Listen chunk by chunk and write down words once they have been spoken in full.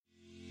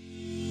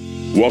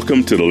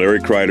Welcome to the Larry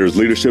Kreider's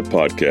Leadership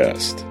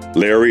Podcast.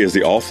 Larry is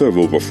the author of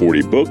over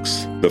 40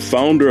 books, the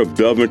founder of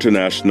Dove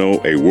International,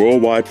 a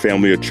worldwide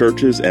family of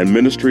churches and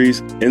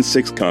ministries in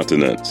 6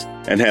 continents,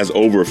 and has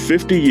over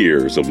 50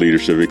 years of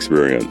leadership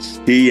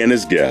experience. He and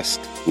his guests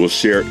will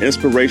share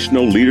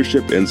inspirational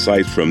leadership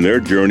insights from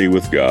their journey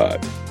with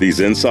God.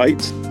 These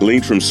insights,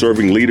 gleaned from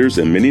serving leaders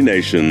in many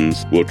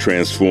nations, will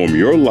transform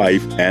your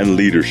life and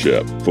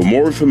leadership. For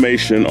more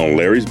information on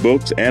Larry's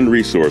books and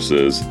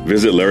resources,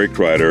 visit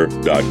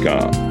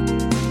LarryKreider.com.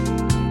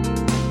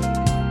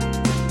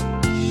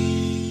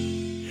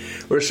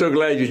 We're so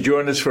glad you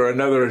joined us for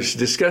another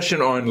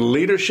discussion on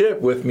leadership.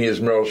 With me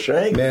is Merle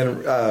Shank.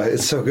 Man,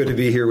 it's so good to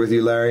be here with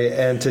you, Larry.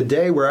 And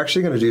today we're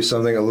actually going to do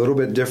something a little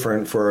bit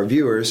different for our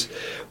viewers,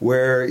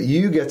 where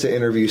you get to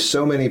interview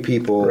so many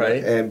people,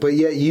 right? But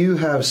yet you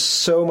have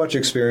so much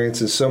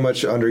experience and so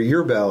much under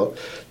your belt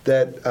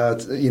that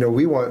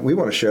we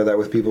want to share that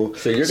with people.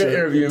 So you're going to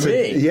interview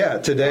me? Yeah,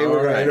 today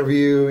we're going to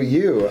interview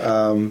you,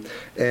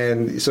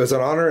 and so it's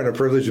an honor and a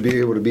privilege to be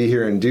able to be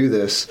here and do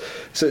this.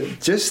 So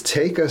just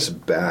take us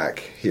back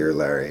here,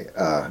 Larry.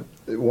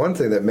 One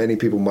thing that many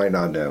people might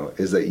not know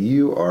is that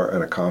you are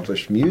an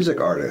accomplished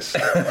music artist.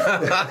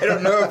 I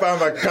don't know if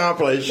I'm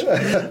accomplished.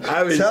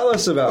 Tell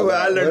us about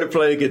that. I learned to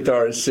play the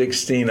guitar at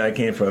 16. I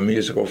came from a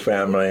musical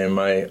family, and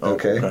my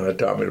uncle kind of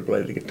taught me to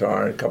play the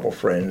guitar, and a couple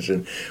friends,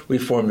 and we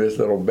formed this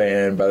little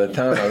band. By the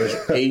time I was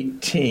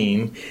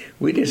 18,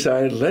 we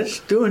decided,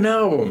 let's do an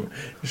album.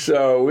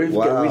 So we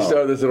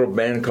started this little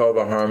band called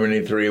the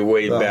Harmony 3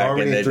 way back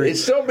in the day.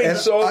 It's still being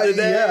sold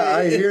today. Yeah,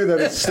 I hear that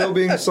it's still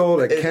being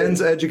sold at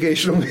Ken's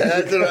Educational Music.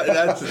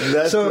 That's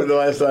the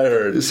last I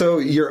heard. So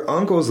your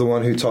uncle's the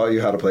one who taught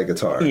you how to play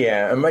guitar.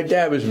 Yeah, and my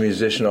dad was a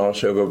musician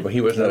also, but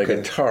he was not a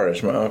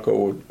guitarist. My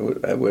uncle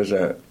was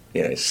a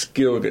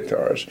skilled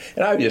guitarist,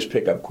 and I would just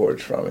pick up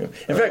chords from him.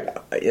 In fact,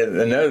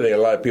 another thing a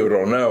lot of people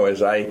don't know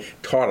is I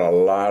taught a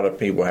lot of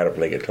people how to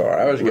play guitar.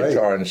 I was a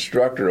guitar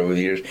instructor over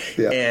the years,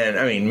 and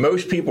I mean,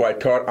 most people I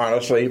taught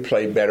honestly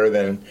play better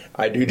than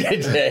I do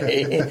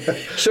today.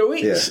 So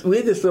we had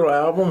this little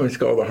album. It's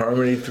called the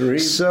Harmony 3.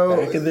 So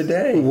back in the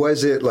day,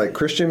 was it like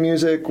Christian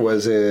music?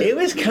 Was it? It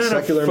was kind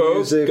secular of folk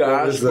music?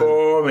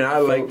 gospel. I mean, I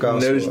like in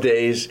those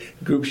days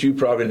groups you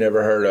probably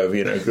never heard of.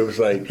 Groups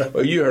like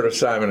you heard of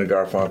Simon and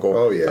Garfunkel.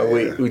 Oh yeah.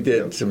 We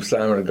did some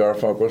Simon and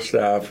Garfunkel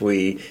stuff.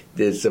 We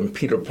did some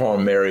Peter Paul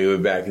and Mary way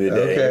back in the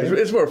day.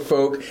 Okay. It's more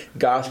folk,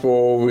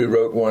 gospel. We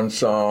wrote one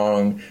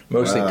song,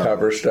 mostly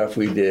cover stuff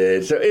we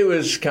did. So it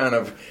was kind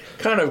of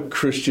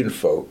Christian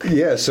folk.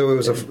 Yeah, so it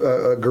was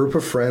a group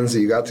of friends that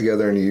you got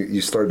together and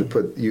you started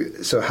to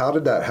put. So how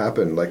did that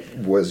happen? Like,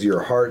 was your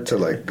heart to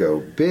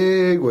go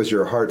big? Was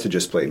your heart to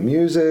just play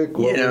music?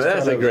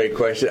 That's a great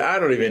question. I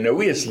don't even know.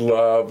 We just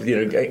loved.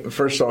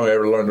 First song I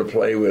ever learned to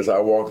play was "I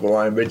Walk the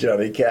Line" by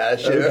Johnny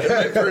Cash.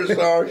 My first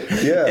song.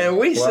 Yeah, and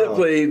we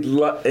simply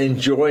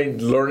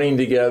enjoyed learning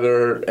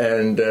together.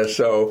 And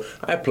so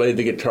I played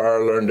the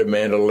guitar, learned the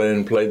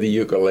mandolin, played the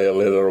ukulele a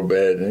little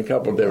bit, and a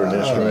couple different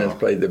instruments.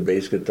 Played the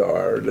bass guitar.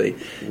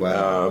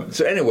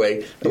 So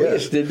anyway, we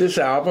just did this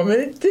album,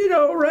 and it did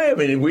all right. I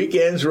mean,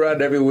 weekends, we're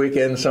out every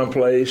weekend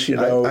someplace,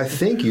 I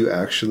think you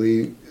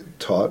actually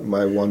taught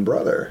my one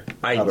brother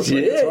how to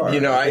play guitar.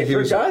 I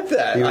forgot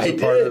that. He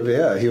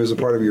was a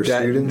part of your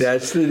students.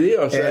 That's the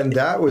deal. And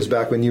that was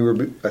back when you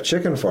were a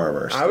chicken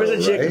farmer. I was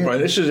a chicken farmer.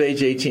 This was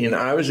age 18.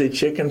 I was a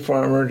chicken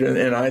farmer,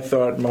 and I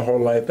thought my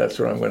whole life that's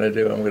what I'm going to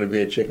do. I'm going to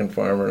be a chicken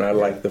farmer, and I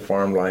liked the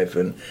farm life.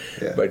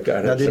 But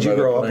God had did some you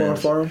grow other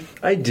plans. up on a farm?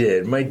 I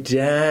did. My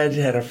dad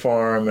had a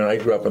farm, and I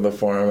grew up on the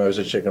farm. I was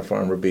a chicken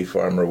farmer, beef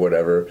farmer,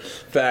 whatever. In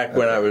fact,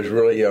 when I was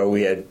really young,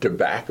 we had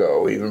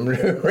tobacco. We even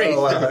raised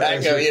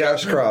tobacco.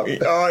 Cash crop.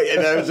 Oh, yeah,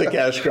 that was a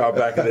cash crop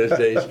back in those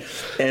days.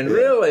 And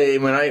really,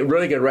 when I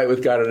really got right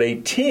with God at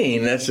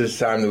 18, that's the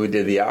time that we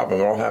did the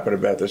album. It all happened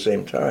about the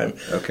same time.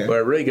 Okay. When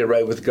I really got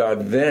right with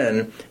God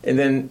then, and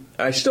then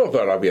I still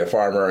thought I'd be a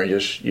farmer and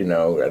just,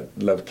 I'd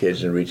love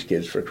kids and reach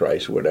kids for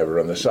Christ or whatever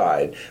on the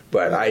side.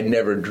 But I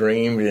never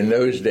dreamed in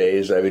those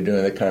days I'd be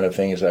doing the kind of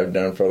things I've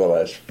done for the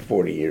last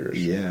 40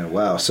 years. Yeah,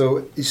 wow.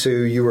 So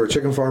you were a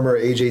chicken farmer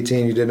at age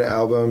 18, you did an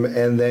album,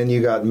 and then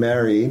you got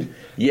married.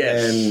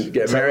 Yes, and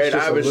get married.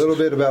 I was a little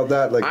bit about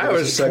that. I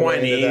was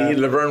 20.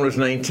 Laverne was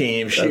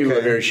 19. If she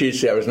were here, she'd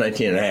say I was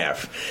 19 and a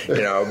half.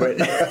 But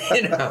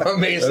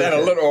making it sound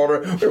a little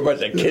older. We were a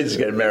bunch of kids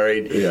getting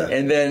married,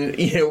 and then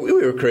we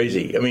were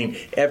crazy. I mean,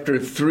 after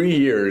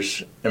 3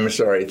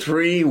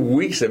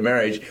 weeks of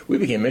marriage, we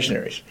became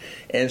missionaries,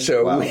 and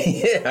so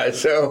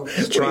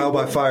it's trial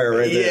by fire,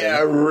 right there. Yeah,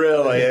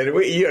 really.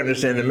 And you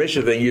understand the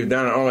mission thing you've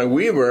done. Only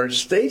we were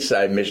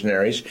stateside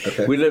missionaries.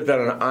 Okay. We lived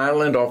on an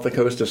island off the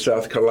coast of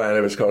South Carolina.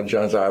 It was called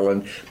John's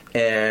Island,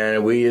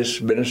 and we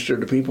just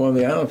ministered to people on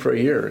the island for a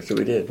year. So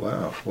we did.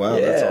 Wow,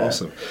 that's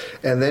awesome.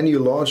 And then you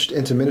launched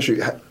into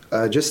ministry.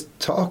 just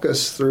talk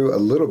us through a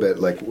little bit,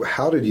 like,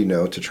 how did you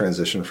know to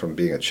transition from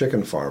being a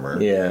chicken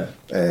farmer? Yeah.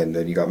 And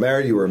then you got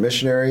married, you were a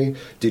missionary.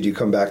 Did you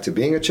come back to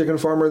being a chicken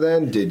farmer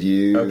then? Did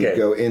you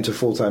go into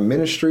full-time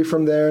ministry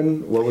from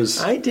then? What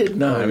was... I did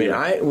not. I mean,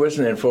 I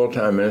wasn't in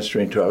full-time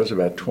ministry until I was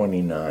about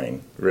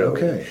 29,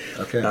 really.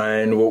 Okay.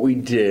 And what we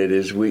did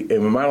is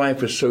my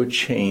life was so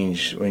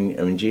changed,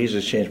 when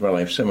Jesus changed my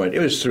life so much, it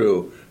was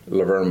through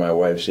Laverne, my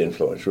wife's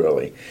influence,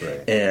 really.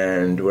 Right.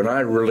 And when I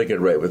really get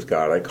right with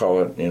God, I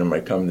call it, my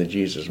come to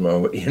Jesus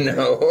moment,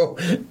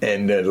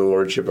 and the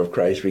Lordship of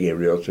Christ became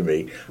real to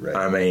me. Right.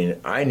 I mean,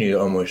 I knew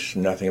almost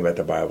nothing about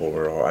the Bible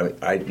at all.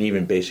 I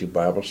even basic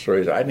Bible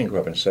stories. I didn't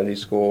grow up in Sunday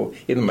school.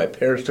 Even my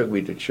parents took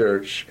me to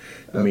church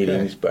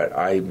meetings, but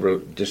I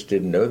just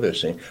didn't know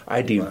those things.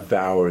 I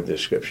devoured the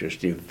Scriptures,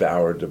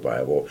 devoured the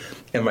Bible.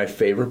 And my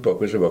favorite book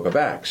was the book of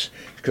Acts,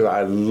 because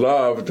I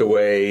loved the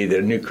way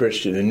the New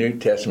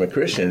Testament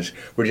Christians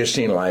were just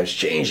seeing lives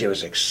change. It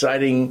was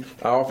exciting.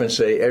 I often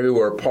say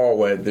everywhere Paul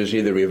went, there's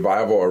either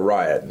revival or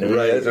riot. And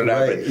that's what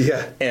happened.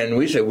 Yeah. And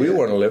we said, we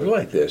want to live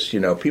like this.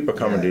 People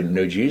coming to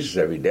know Jesus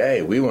every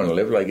day. We want to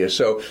live like this.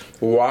 So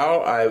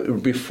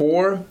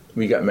before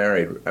we got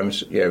married,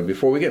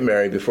 before we went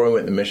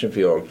in the mission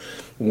field,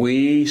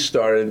 we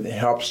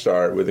helped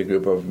start with a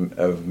group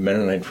of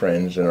Mennonite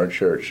friends in our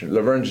church.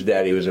 Laverne's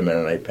daddy was a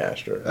Mennonite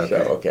pastor.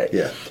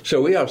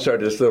 So we helped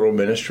start this little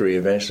ministry.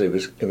 Eventually,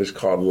 it was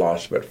called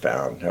Lost But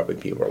Found, helping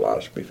people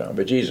lost be found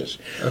by Jesus.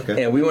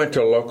 Okay. And we went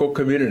to a local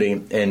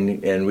community,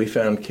 and we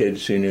found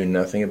kids who knew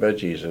nothing about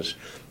Jesus,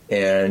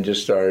 and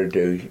just started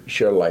to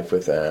share life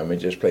with them and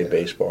just play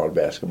baseball,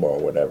 basketball,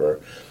 whatever.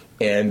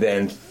 And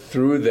then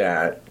through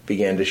that,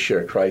 began to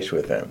share Christ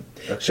with them.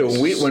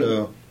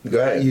 Okay. Go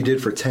ahead. You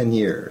did for 10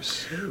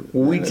 years.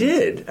 We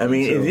did. I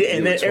mean,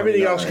 and then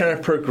everything else kind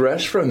of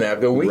progressed from that.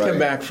 But when we come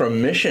back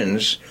from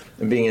missions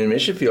and being in the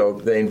mission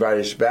field, they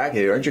invited us back.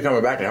 Aren't you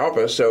coming back to help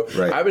us? So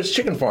I was a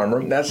chicken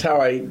farmer. That's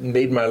how I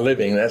made my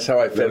living. That's how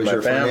I fed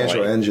my family.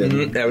 Financial engine.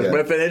 Mm-hmm. That was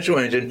my financial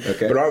engine.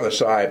 Okay. But on the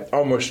side,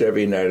 almost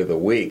every night of the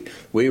week,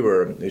 we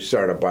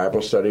started a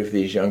Bible study for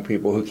these young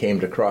people who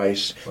came to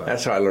Christ. Wow.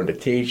 That's how I learned to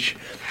teach.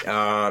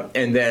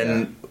 And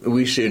then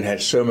we soon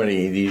had so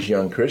many of these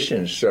young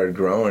Christians started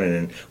growing,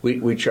 and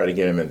we try to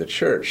get them in the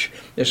church.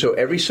 And so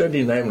every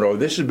Sunday night,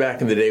 this is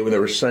back in the day when there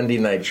were Sunday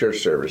night church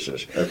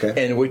services. Okay.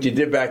 And what you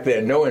did back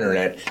then, no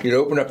internet, you'd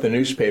open up the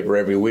newspaper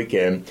every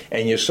weekend,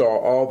 and you saw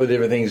all the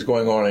different things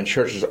going on in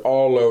churches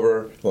all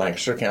over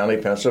Lancaster County,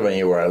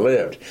 Pennsylvania, where I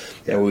lived,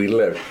 and we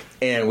lived.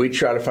 And we'd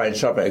try to find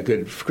something, a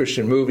good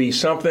Christian movie,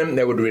 something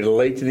that would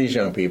relate to these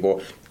young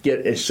people,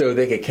 so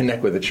they could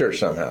connect with the church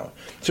somehow.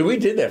 So we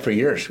did that for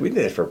years. We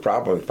did it for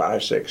probably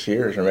 5, 6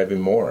 years, or maybe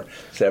more,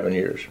 7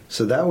 years.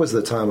 So that was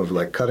the time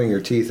of cutting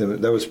your teeth,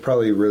 and that was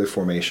probably really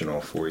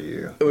formational for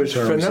you. It was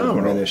in terms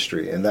phenomenal of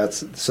ministry, and that's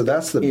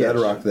the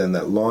bedrock then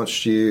that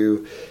launched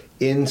you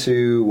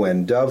into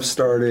when Dove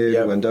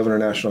started, when Dove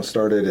International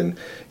started, and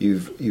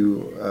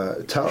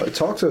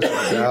talk to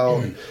us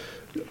about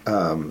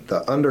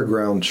the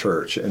underground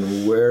church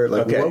and where,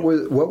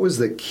 what was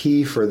the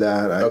key for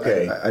that?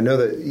 I know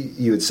that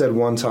you had said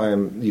one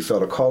time you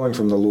felt a calling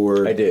from the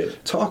Lord. I did.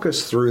 Talk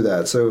us through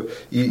that. So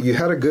you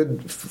had a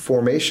good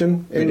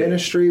formation in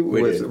ministry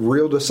with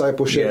real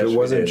discipleship. Yes, it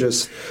wasn't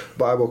just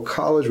Bible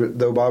college,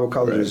 though Bible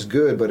college is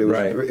good, but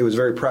it was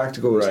very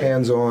practical. It was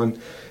hands-on.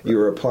 You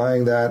were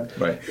applying that,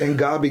 and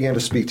God began to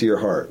speak to your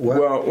heart.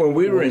 When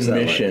we were in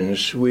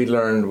missions, we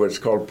learned what's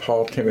called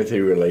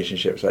Paul-Timothy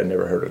relationships. I'd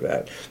never heard of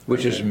that,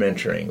 which is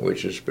mentoring,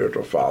 which is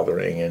spiritual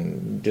fathering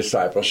and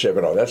discipleship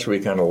and all. That's where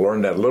we kind of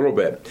learned that a little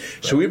bit.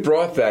 So we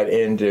brought that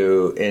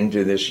into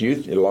this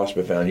Lost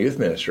But Found youth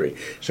ministry.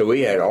 So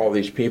we had all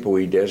these people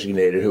we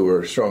designated who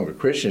were stronger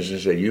Christians and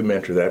said, you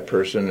mentor that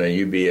person and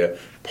you be a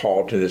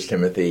Paul to this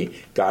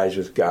Timothy, guys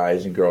with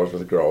guys and girls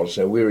with girls.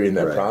 And we were in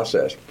that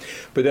process.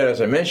 But then, as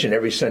I mentioned,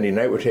 every Sunday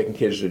night we're taking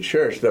kids to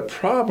church. The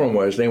problem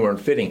was they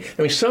weren't fitting.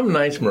 I mean, some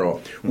nights,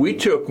 Merle, we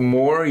took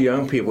more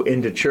young people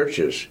into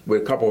churches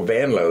with a couple of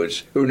van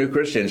loads who were new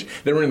Christians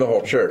than were in the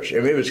whole church. I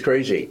mean, it was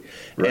crazy.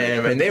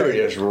 And they were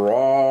just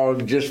raw,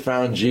 just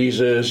found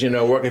Jesus,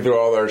 working through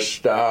all their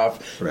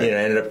stuff,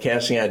 ended up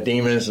casting out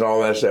demons and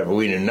all that stuff.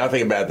 We knew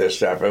nothing about this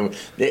stuff. And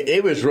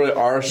it was really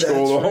our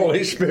school of the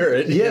Holy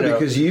Spirit. Yeah,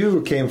 because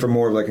you came from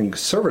more of a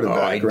conservative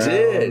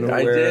background.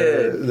 I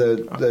did.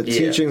 The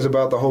teachings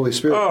about the Holy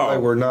Spirit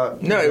were not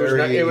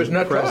it was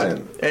not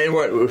present. Taught. And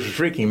what was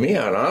freaking me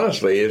out,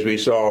 honestly, is we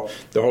saw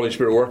the Holy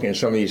Spirit working in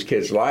some of these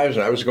kids' lives,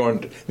 and I was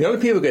going, the only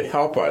people who could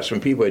help us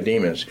when people had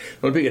demons,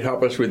 the only people who could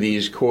help us were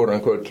these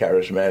quote-unquote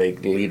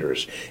charismatic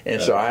leaders.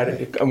 And so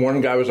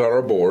one guy was on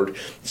our board,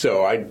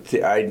 so I'd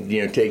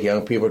take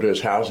young people to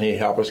his house, and he'd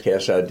help us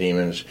cast out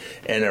demons.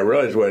 And I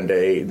realized one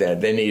day that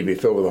they needed to be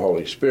filled with the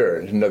Holy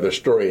Spirit. Another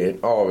story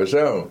all of his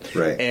own.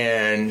 Right.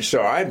 And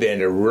so I began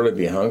to really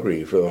be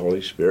hungry for the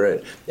Holy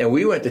Spirit. And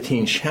we went to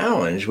Teen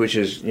Challenge, which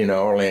is,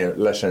 only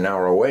less than an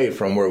hour away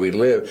from where we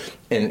live,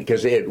 and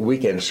because they had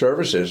weekend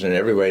services and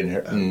everybody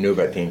knew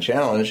about Teen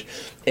Challenge.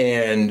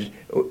 And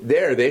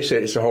there they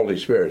said it's the Holy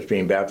Spirit. It's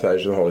being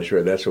baptized with the Holy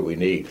Spirit. That's what we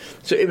need.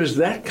 So it was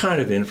that kind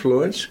of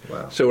influence.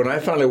 Wow. So when I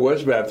finally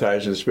was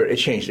baptized in the Spirit, it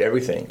changed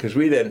everything. Because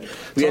we had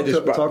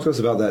this... Talk to us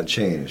about that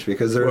change,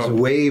 because there's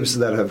waves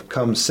that have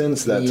come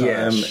since that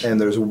time, and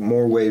there's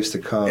more waves to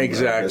come.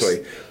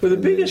 Exactly. Well, the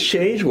biggest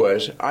change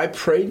was I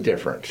prayed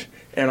different.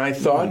 And I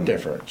thought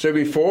different. So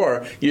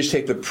before, you just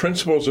take the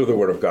principles of the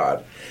Word of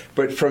God.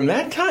 But from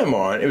that time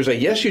on, it was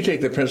like, yes, you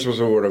take the principles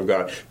of the Word of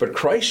God, but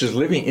Christ is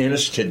living in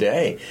us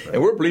today. Right.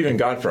 And we're believing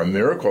God for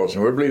miracles,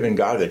 and we're believing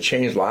God to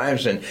change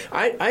lives. And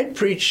I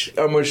preach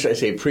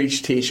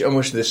teach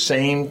almost the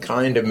same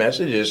kind of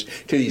messages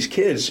to these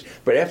kids.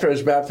 But after I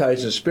was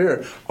baptized in the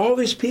Spirit, all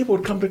these people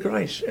would come to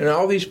Christ. And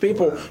all these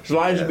people's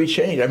lives would be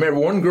changed. I remember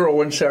one girl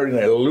one Saturday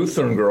night, a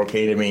Lutheran girl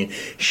came to me.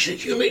 She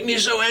said, "You make me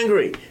so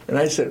angry." And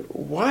I said,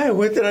 "Why?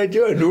 What did I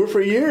do? I knew her for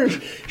years."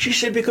 She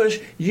said, "Because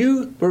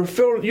you're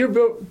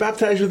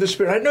baptized with the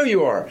Spirit. I know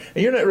you are,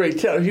 and you're not really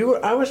telling you."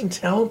 I wasn't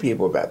telling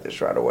people about this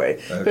right away,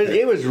 but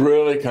it was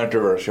really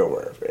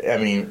controversial. I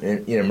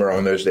mean, Merle,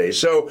 in those days.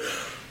 So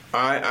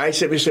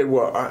we said,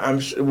 "Well,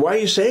 why are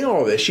you saying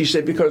all this?" She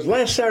said, "Because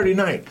last Saturday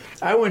night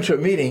I went to a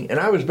meeting and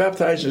I was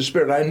baptized in the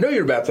Spirit. I know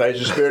you're baptized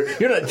in the Spirit.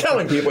 You're not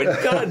telling people." And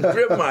God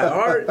gripped my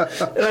heart,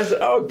 and I said,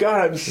 "Oh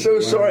God, I'm so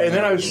sorry." And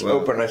then I was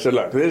open. I said,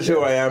 "Look, this is who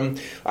I am.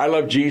 I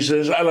love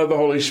Jesus. I love the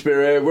Holy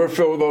Spirit. We're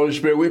filled with the Holy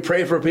Spirit. We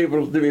pray for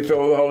people to be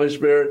filled with the Holy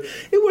Spirit."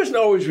 It wasn't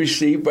always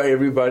received by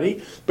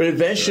everybody, but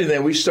eventually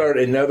then we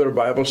started another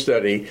Bible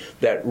study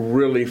that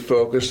really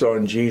focused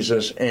on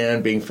Jesus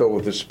and being filled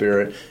with the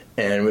Spirit.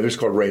 And it was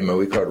called Rhema.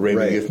 We called it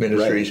Rhema Youth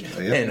Ministries.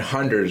 Right. Yeah. And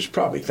hundreds,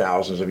 probably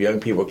thousands of young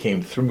people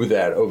came through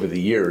that over the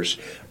years.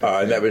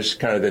 And that was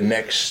kind of the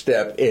next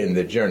step in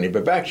the journey.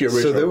 But back to your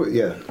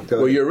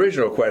original... your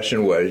original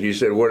question was, you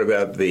said, what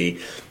about the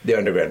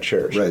underground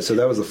church? Right, so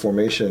that was the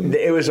formation.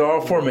 It was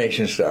all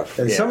formation stuff.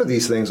 And some of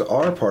these things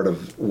are part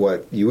of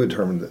what you would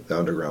term the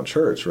underground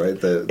church,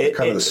 right?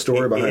 The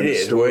story behind the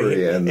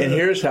story. And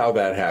here's how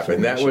that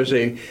happened.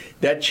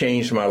 That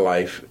changed my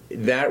life.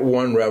 That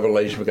one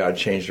revelation of God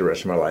changed the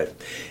rest of my life.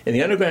 And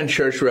the underground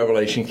church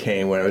revelation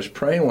came when I was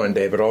praying one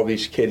day, but all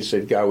these kids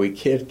said, "God, we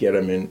can't get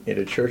them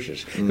into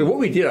churches." So what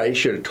we did, I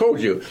should have told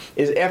you,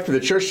 is after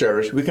the church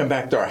service, we come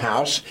back to our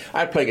house.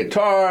 I'd play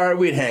guitar,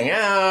 we'd hang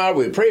out,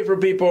 we'd pray for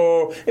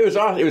people. It was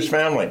awesome. It was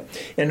family.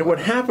 And what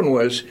happened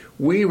was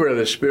we were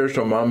the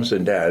spiritual moms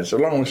and dads,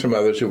 along with some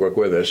others who work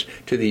with us,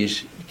 to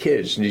these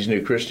kids, these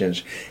new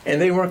Christians.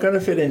 And they weren't going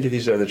to fit into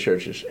these other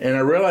churches. And I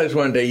realized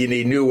one day you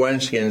need new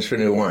wineskins for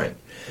new wine.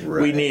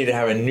 Right. We need to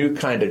have a new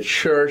kind of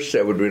church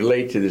that would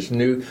relate to this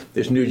new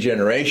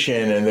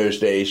generation in those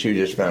days who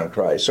just found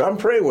Christ. So I'm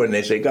praying when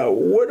they say, "God,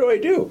 what do I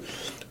do?"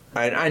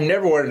 I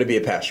never wanted to be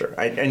a pastor.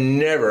 I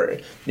never,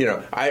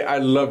 I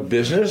love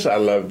business. I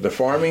love the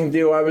farming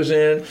deal I was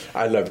in.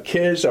 I love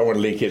kids. I want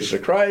to lead kids to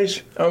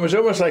Christ. I was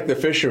almost like the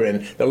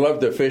fisherman that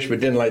loved to fish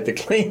but didn't like to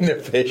clean the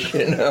fish,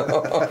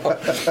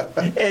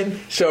 And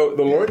so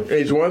the Lord,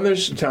 it's one of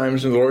those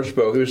times when the Lord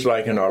spoke, it was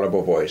like an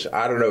audible voice.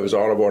 I don't know if it was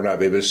audible or not,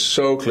 but it was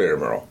so clear,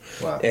 Merle.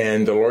 Wow.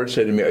 And the Lord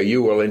said to me, "Are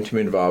you willing to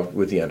be involved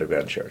with the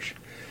underground church?"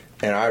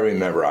 And I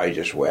remember I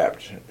just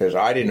wept because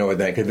I didn't know what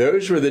that, because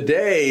those were the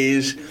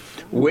days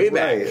way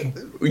back.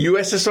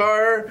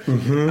 USSR,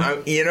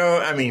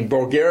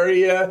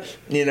 Bulgaria,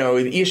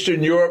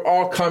 Eastern Europe,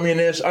 all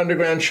communist,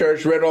 underground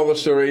church, read all the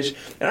stories.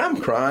 And I'm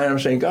crying. I'm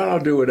saying, "God, I'll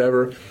do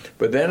whatever."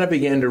 But then I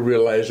began to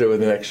realize over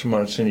the next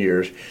months and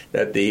years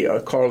that the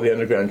call of the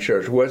underground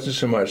church wasn't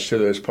so much to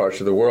those parts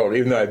of the world,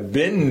 even though I've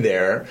been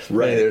there,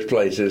 many of those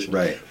places.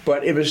 Right.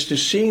 But it was to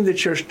seeing the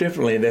church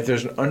differently, and that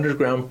there's an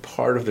underground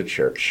part of the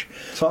church.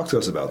 Talk to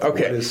us about that.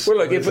 Okay. Well,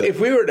 look, if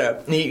we were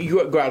to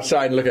you go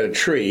outside and look at a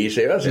tree, you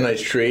say, "Oh, that's a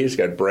nice tree. It's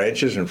got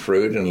branches and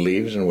fruit and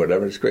leaves and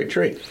whatever. It's a great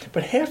tree."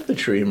 But half the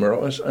tree,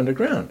 Merle, is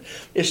underground.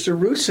 It's the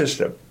root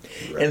system.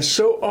 Right. And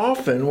so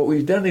often what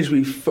we've done is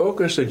we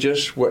focus on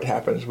just what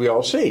happens. We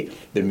all see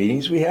the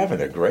meetings we have,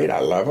 and they're great. I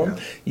love them.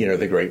 Yeah.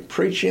 The great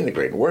preaching, the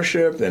great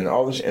worship, and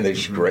all this. And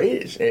it's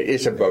great.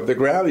 It's above the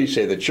ground. You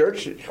say the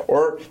church,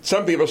 or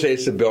some people say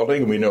it's the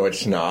building, and we know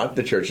it's not.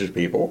 The church is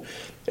people.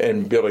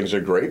 And buildings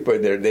are great,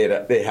 but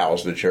they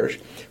house the church.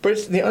 But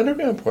it's the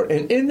underground part.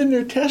 And in the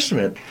New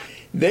Testament,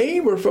 they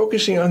were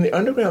focusing on the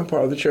underground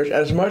part of the church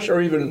as much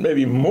or even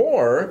maybe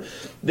more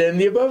than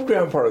the above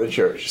ground part of the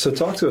church. So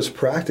talk to us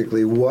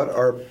practically. What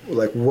are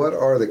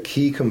the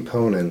key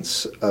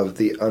components of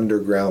the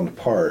underground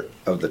part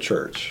of the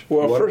church?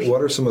 Well,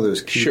 what are some of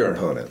those key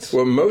components?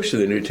 Well, most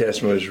of the New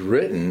Testament was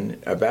written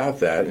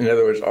about that. In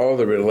other words, all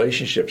the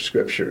relationship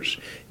scriptures,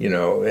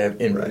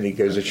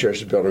 because the church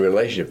is built a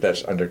relationship,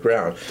 that's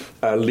underground.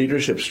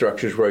 Leadership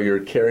structures where you're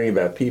caring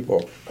about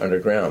people,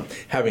 underground.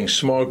 Having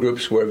small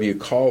groups, wherever you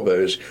call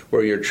those,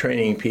 where you're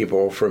training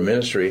people for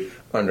ministry,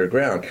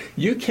 underground.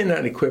 You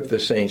cannot equip the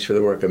saints for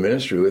the work of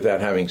ministry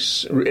without having,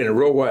 in a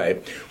real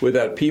way,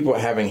 without people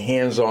having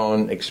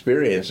hands-on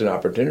experience and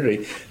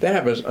opportunity. That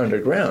happens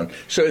underground.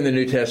 So in the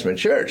New Testament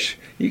church,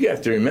 you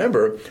have to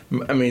remember,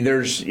 I mean,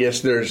 there's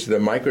the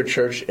micro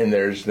church and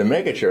there's the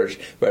mega church,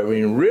 but I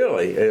mean,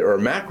 really, or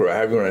macro,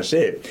 however you want to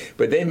say it,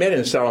 but they met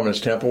in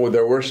Solomon's temple where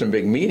there were some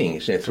big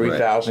meetings.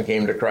 3,000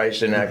 came to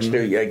Christ in Acts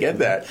 2. I get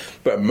that.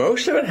 But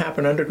most of it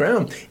happened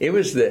underground. It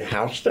was the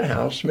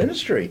house-to-house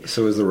ministry.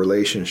 So it was the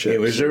relationship. It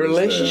was a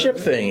relationship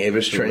thing. It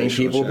was training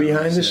people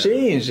behind the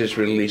scenes. It's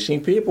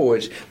releasing people.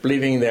 It's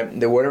believing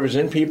that whatever's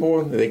in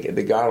people,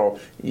 the God will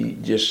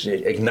just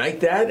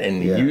ignite that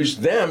and use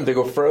them to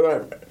go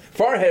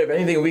far ahead of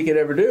anything we could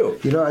ever do.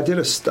 You know, I did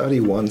a study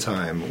one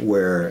time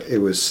where it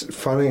was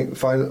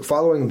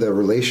following the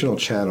relational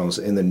channels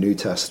in the New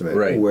Testament,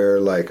 where,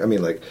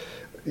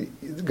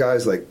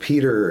 guys like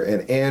Peter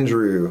and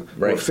Andrew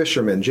were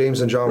fishermen.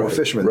 James and John were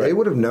fishermen. They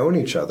would have known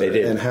each other. They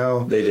did. And how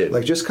they did.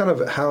 Like just kind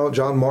of how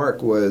John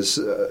Mark was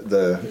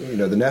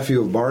the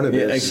nephew of Barnabas.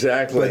 Yeah,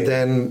 exactly. But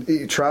then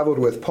he traveled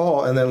with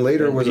Paul, and then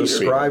later was a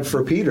scribe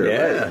for Peter.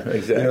 Yeah,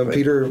 exactly. You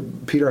know,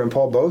 Peter and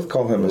Paul both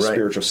call him a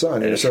spiritual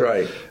son. That's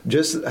right.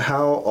 Just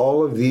how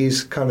all of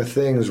these kind of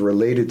things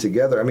related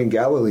together. I mean,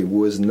 Galilee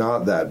was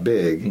not that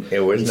big. It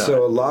was not.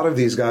 So a lot of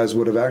these guys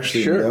would have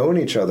actually known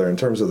each other in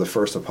terms of the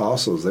first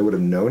apostles. They would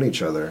have known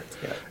each other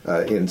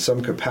in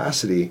some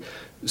capacity.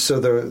 So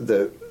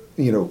the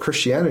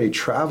Christianity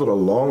traveled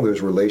along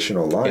those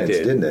relational lines,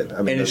 didn't it?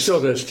 I mean, and it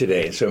still does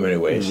today in so many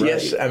ways. Right.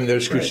 Yes, I mean,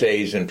 there's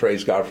crusades, and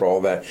praise God for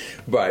all that,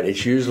 but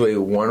it's usually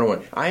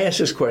one-on-one. I ask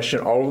this question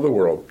all over the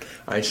world.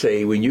 I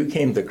say, when you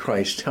came to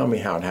Christ, tell me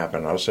how it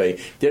happened. I'll say,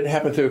 did it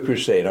happen through a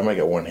crusade? I might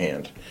get one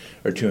hand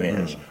or two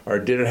hands. Or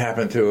did it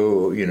happen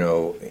through,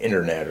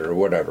 internet or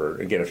whatever,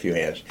 to get a few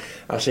hands?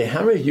 I'll say,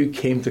 how many of you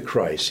came to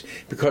Christ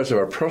because of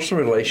a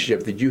personal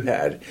relationship that you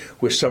had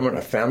with someone,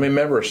 a family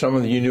member, or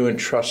someone that you knew and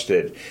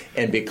trusted,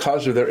 and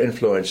because of their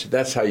influence,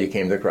 that's how you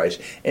came to Christ?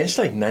 And it's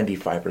like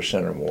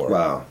 95% or more.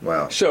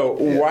 Wow. So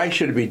why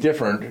should it be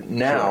different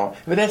now?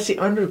 But that's the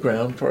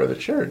underground part of the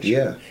church.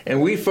 Yeah.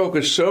 And we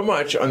focus so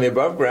much on the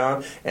above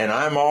ground, and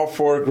I'm all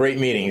for great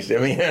meetings. I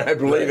mean, I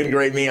believe in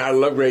great meetings. I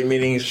love great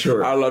meetings.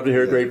 Sure. I love to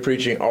hear great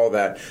preaching, all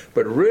that.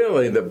 But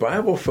really, the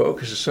Bible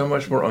focuses so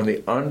much more on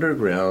the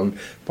underground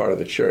part of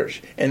the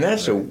church. And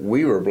that's what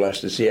we were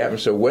blessed to see happen.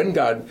 So when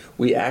I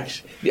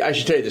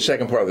should tell you the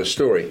second part of the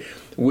story.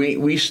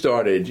 We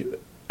started,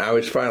 I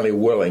was finally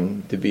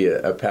willing to be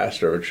a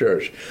pastor of a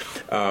church.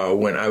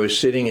 When I was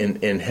sitting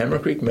in Hammer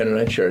Creek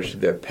Mennonite Church,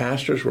 the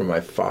pastors were my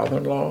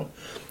father-in-law,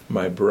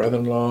 my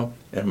brother-in-law,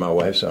 and my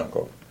wife's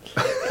uncle.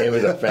 It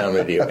was a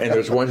family deal. And there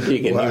was one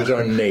deacon. He was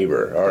our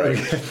neighbor. All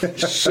right.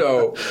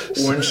 So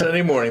one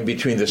Sunday morning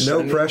between the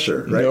No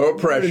pressure, right? No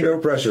pressure. No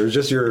pressure. It's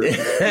just your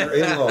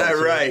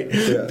in-laws. Right.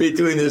 Yeah.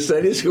 Between the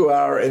Sunday school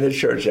hour and the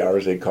church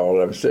hours, they called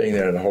it. I'm sitting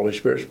there, and the Holy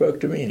Spirit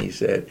spoke to me, and he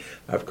said,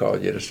 I've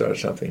called you to start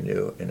something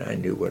new. And I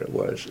knew what it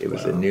was. It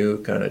was a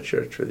new kind of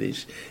church for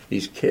these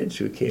kids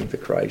who came to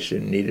Christ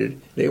and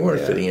they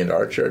weren't fitting into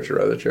our church or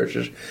other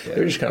churches. They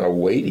were just kind of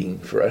waiting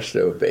for us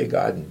to obey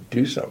God and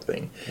do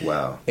something.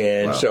 Wow.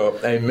 And so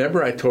I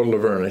remember I told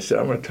Laverne, I said,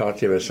 I'm going to talk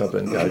to you about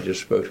something God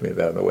just spoke to me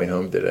about on the way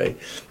home today.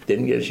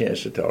 Didn't get a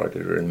chance to tell her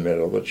because we were in the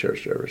middle of the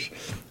church service.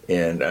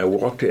 And I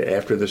walked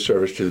after the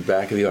service to the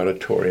back of the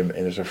auditorium,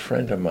 and there's a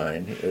friend of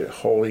mine, a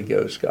Holy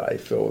Ghost guy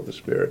filled with the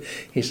Spirit.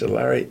 He said,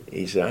 Larry,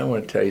 I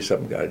want to tell you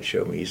something God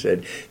showed me. He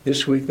said,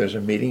 this week there's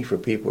a meeting for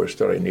people who are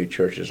starting new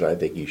churches. I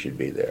think you should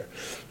be there.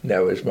 And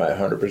that was my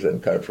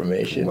 100%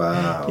 confirmation.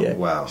 Wow. Yeah.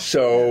 Wow.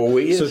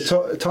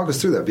 So talk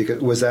us through that,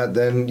 because was that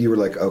then you were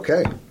like,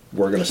 okay,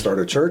 we're going to start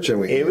a church,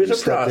 and we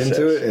stepped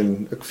into it,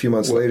 and a few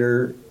months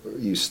later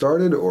you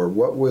started, or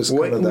what was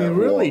kind of that? We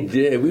really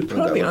did. We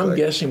probably, I'm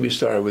guessing we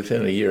started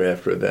within a year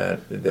after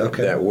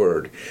that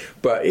word.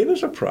 But it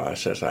was a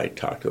process. I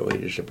talked to the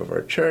leadership of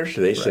our church.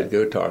 They said,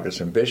 go talk to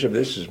some bishops.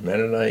 This is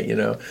Mennonite,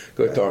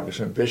 go talk to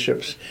some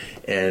bishops.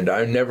 And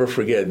I never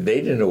forget, they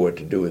didn't know what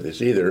to do with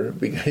this either,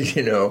 because,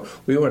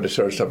 we wanted to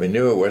start something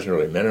new. It wasn't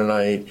really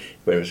Mennonite,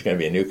 but it was going to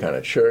be a new kind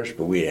of church,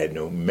 but we had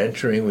no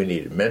mentoring. We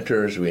needed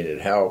mentors. We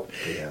needed help.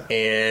 Yeah.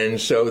 And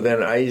so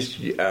then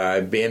I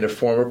began to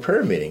form a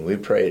prayer meeting. We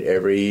prayed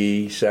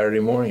every Saturday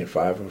morning at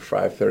 5 or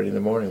 5:30 in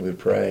the morning. We'd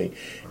pray.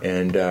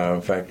 And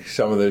in fact,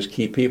 some of those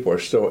key people are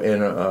still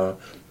in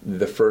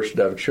the First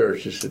Dove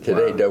Church.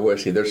 Today, Dove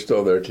Wesley, they're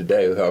still there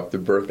today, who helped to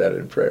birth that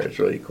in prayer. It's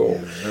really cool.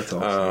 Yeah, that's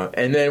awesome.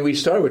 And then we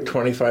started with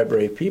 25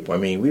 brave people. I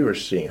mean, we were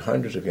seeing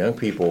hundreds of young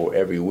people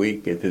every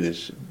week into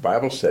this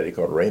Bible study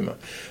called Rhema.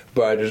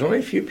 But there's only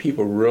a few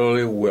people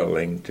really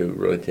willing to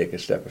really take a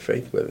step of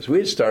faith with us. We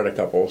had started a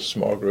couple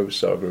small groups,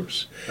 cell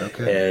groups,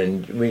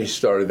 and we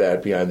started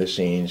that behind the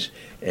scenes.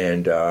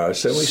 And so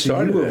we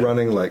started. You were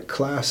running like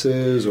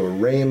classes or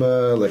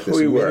Rhema, like this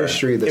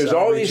ministry. This it was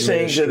all these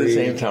things at the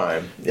same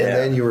time. Yeah. And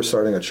then you were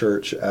starting a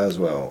church as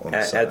well.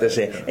 At the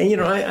same.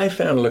 And I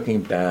found,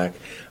 looking back,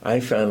 I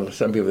found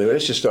some people,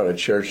 let's just start a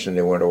church, and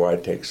they wonder why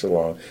it takes so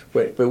long.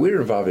 But we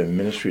were involved in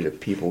ministry to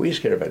people. We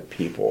just cared about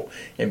people.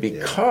 And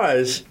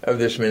because of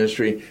this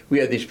ministry, we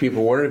had these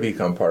people who wanted to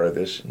become part of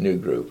this new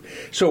group.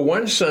 So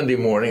one Sunday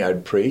morning,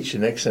 I'd preach. The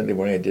next Sunday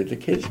morning, I did the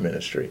kids'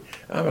 ministry.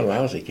 I'm a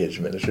lousy kids'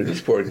 minister.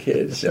 These poor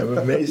kids. I'm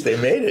amazed they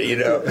made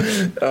it,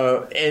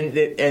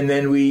 And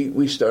then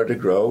we started to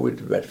grow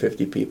with about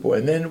 50 people.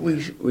 And then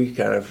we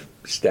kind of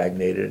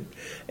stagnated.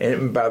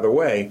 And by the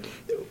way,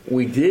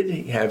 we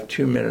did have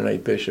 2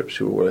 Mennonite bishops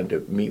who were willing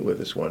to meet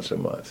with us once a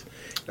month.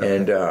 Okay.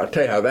 And I'll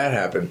tell you how that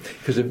happened,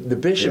 because the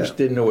bishops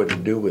didn't know what to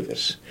do with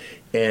us.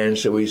 And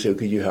so we said,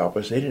 could you help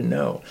us? They didn't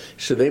know.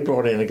 So they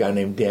brought in a guy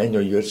named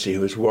Daniel Yutzi, who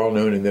was well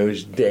known in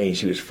those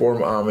days. He was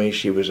former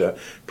Amish. He was a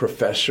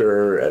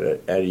professor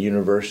at a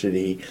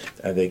university,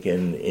 I think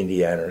in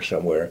Indiana or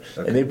somewhere.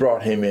 Okay. And they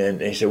brought him in.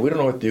 And they said, we don't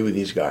know what to do with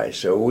these guys.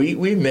 So we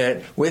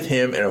met with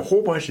him and a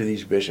whole bunch of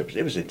these bishops.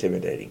 It was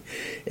intimidating.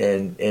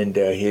 And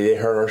they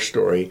heard our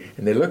story,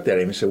 and they looked at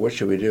him and said, what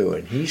should we do?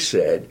 And he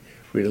said,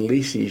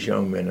 release these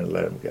young men and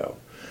let them go.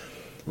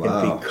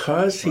 Wow. And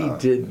because he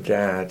did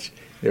that,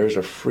 there was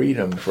a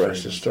freedom for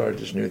us to start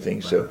this new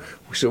thing. Wow.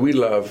 So we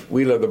love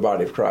the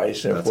body of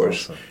Christ. And of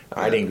course, awesome.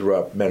 I didn't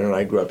grow up, Men and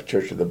I grew up at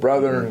Church of the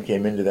Brethren, and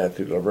came into that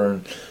through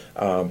Laverne.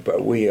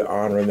 But we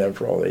honor them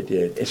for all they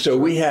did. And so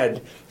we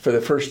had, for the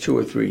first 2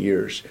 or 3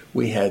 years,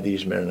 we had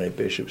these Mennonite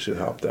bishops who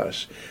helped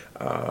us.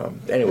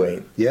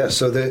 Anyway. Yeah,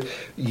 so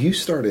you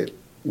started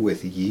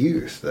with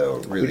youth, though,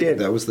 really. We did.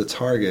 That was the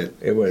target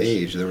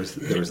age. There was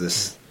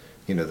this...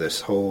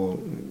 this whole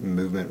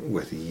movement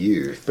with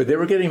youth. But they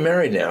were getting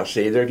married now,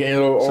 see? They're getting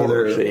a little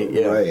older, see?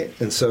 Yeah.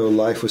 Right. And so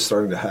life was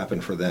starting to happen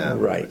for them.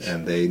 Right.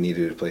 And they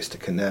needed a place to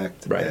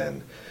connect. Right.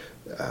 And,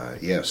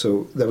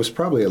 so that was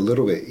probably a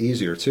little bit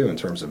easier, too, in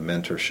terms of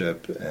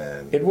mentorship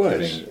and getting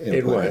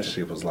input into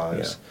people's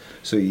lives. Yeah.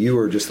 So you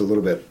were just a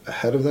little bit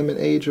ahead of them in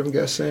age, I'm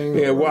guessing?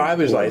 Yeah, well, I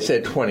was, like I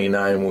said,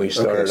 29 when we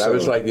started. Okay, so, I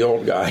was like the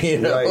old guy,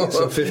 Right,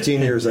 so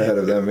 15 years ahead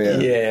of them, yeah.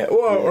 Yeah,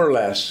 or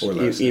less,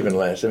 even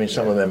less. I mean,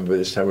 some of them by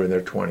this time were in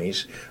their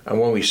 20s. And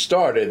when we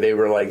started, they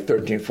were like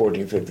 13,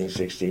 14, 15,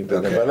 16.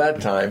 But then by that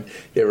time,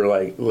 they were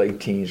like late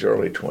teens,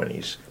 early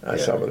 20s,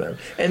 some of them.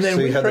 And then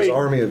so you had this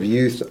army of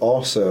youth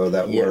also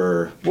that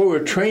were... Well, we were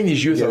training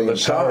these youth on the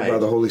side. Empowered by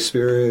the Holy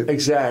Spirit.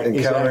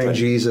 Encountering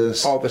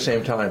Jesus. All at the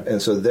same time.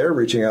 And so they're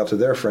reaching out to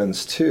their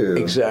friends too.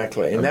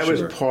 Exactly. And that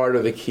was part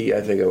of the key,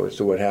 I think, as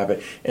to what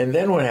happened. And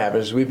then what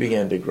happened is we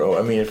began to grow.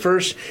 I mean, at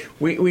first,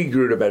 we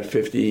grew to about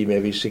 50,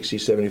 maybe 60,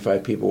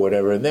 75 people,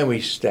 whatever, and then we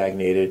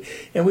stagnated.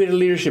 And we had a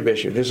leadership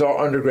issue. This is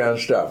all underground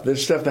stuff.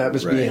 This stuff that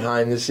happens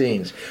behind the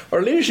scenes.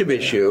 Our leadership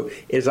issue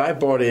is I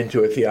bought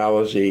into a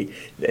theology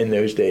in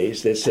those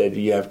days that said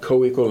you have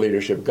co-equal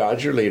leadership.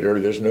 God's your leader.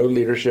 There's no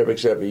leadership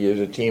except you use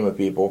a team of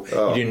people.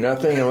 Oh. You do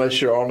nothing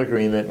unless you're all in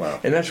agreement. Wow.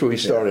 And that's where we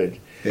started.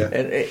 Yeah.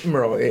 And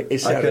Merle, it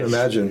sounded, I can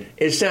imagine.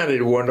 It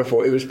sounded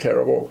wonderful. It was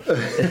terrible.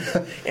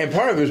 And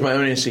part of it was my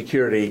own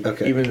insecurity,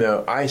 even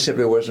though I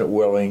simply wasn't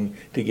willing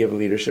to give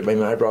leadership. I mean,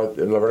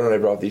 Laverne and I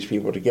brought these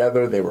people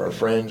together. They were our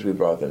friends. We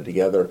brought them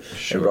together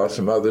and brought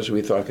some others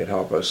we thought could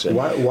help us. And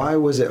why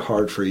was it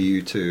hard for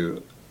you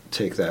to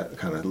take that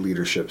kind of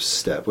leadership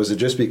step? Was it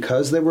just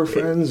because they were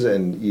friends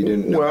and you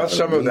didn't know how to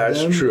some of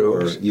that's them? True.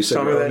 Or you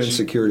said your own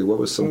insecurity. What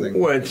was something?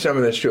 Well, some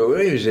of that's true.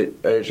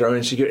 It was our own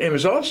insecurity. It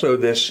was also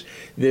this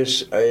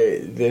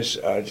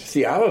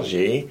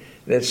theology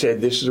that said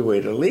this is the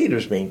way to lead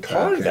was being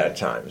taught at that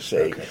time,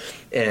 see.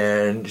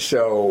 And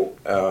so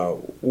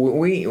what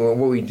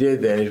we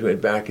did then is we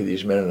went back to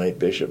these Mennonite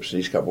bishops,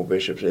 these couple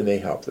bishops, and they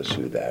helped us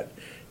through that,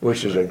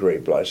 which was a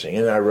great blessing.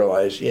 And I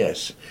realized,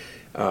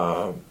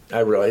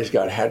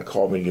 God had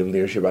called me to give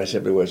leadership. I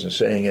simply wasn't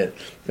saying it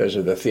because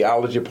of the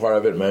theology part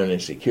of it, my own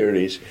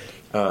insecurities.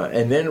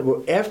 And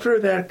then after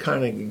that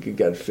kind of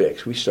got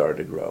fixed, we started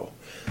to grow.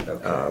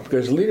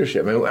 Because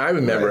leadership, I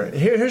remember,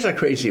 here's how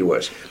crazy it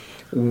was.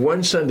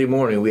 One Sunday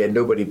morning, we had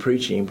nobody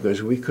preaching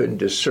because we couldn't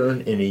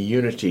discern in a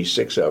unity,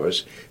 6 of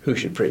us, who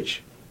should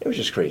preach. It was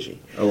just crazy.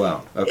 Oh,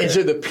 wow. Okay. And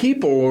so the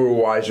people were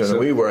wiser than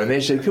we were, and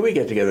they said, can we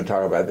get together and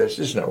talk about this?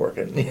 This is not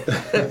working.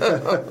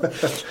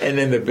 And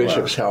then the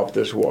bishops helped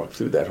us walk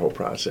through that whole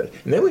process.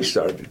 And then we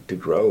started to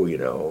grow,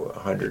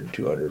 100,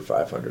 200,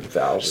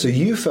 500,000. So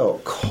you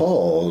felt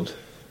called,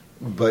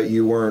 but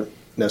you weren't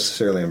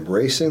necessarily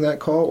embracing that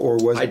call? Or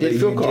was it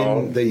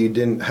that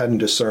you hadn't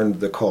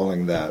discerned the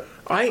calling that...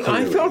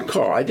 I felt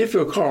called. I did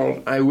feel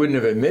called. I wouldn't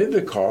have admitted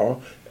the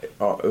call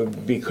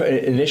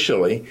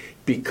initially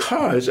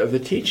because of the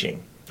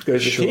teaching.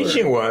 Because the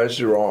teaching was,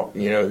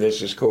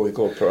 this is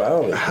co-equal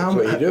plurality. That's the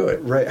way you do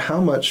it. Right.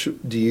 How much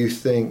do you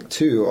think,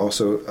 too,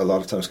 also a lot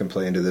of times can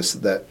play into this,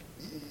 that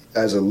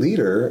as a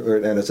leader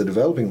and as a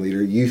developing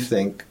leader, you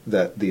think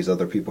that these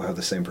other people have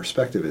the same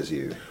perspective as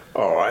you?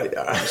 Oh,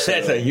 that's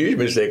a huge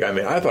mistake. I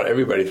mean, I thought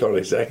everybody felt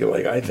exactly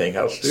like I think.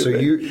 How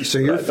stupid! So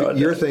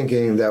you're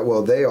thinking that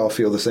they all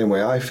feel the same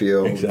way I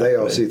feel. Exactly. They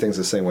all see things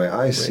the same way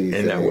I see things.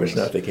 And that was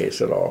not the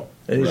case at all.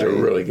 And these are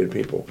really good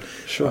people.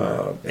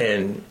 Sure.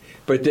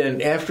 But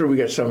then after we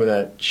got some of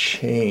that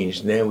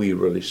changed, then we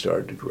really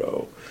started to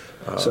grow.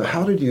 So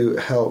how did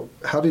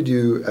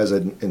you as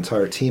an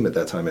entire team at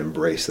that time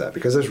embrace that?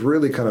 Because that's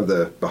really kind of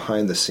the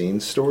behind the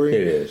scenes story.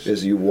 It is.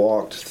 Is you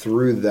walked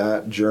through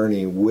that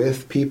journey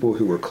with people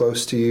who were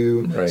close to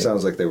you. Right.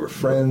 Sounds like they were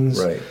friends.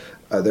 Right.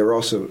 There were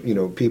also,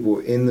 people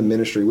in the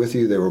ministry with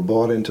you. They were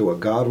bought into what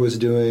God was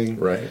doing.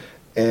 Right.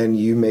 And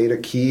you made a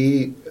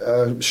key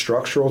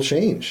structural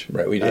change.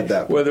 Right, we did. At that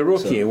point. Well, the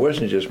real key, it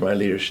wasn't just my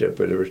leadership,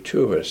 but there were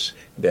two of us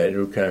that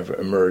kind of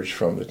emerged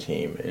from the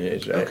team. And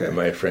it's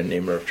my friend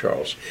named Murph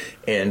Charles.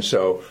 And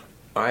so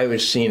I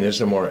was seen as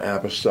a more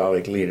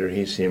apostolic leader.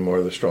 He's seen more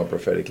of the strong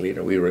prophetic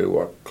leader. We really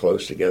walked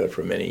close together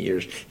for many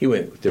years. He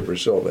went to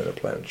Brazil, then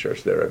planted a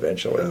church there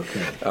eventually.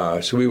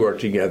 Okay. So we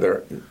worked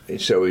together.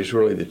 So it was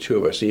really the two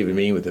of us, even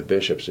meeting with the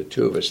bishops. The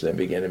two of us then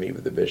began to meet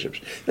with the bishops.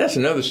 That's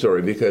another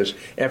story, because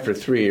after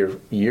 3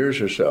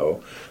 years or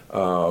so,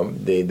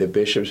 the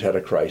bishops had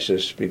a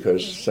crisis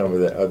because some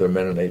of the other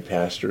Mennonite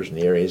pastors in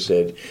the area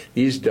said,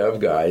 these Dove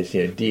guys,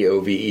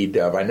 D-O-V-E,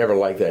 Dove. I never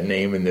liked that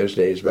name in those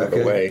days, by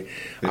the way.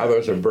 I thought it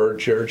was a bird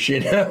church,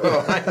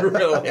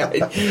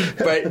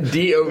 but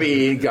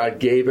D-O-V-E, God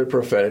gave it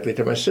prophetically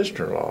to my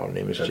sister-in-law. Her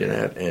name is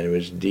Jeanette, and it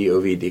was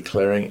D-O-V,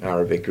 declaring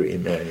our victory,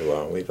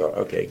 Emmanuel. And we thought,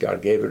 okay,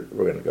 God gave it,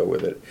 we're going to go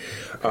with it.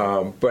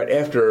 But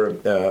after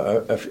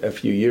a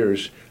few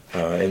years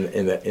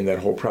in that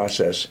whole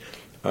process,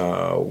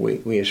 we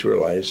just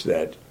realized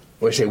that.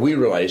 We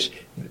realized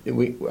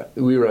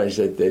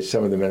that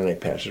some of the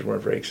Mennonite pastors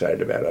weren't very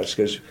excited about us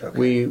because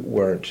we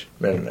weren't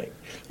Mennonite,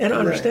 and I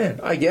understand.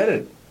 Right. I get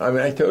it. I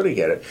mean, I totally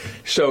get it.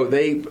 So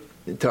they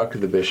talked to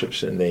the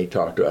bishops, and they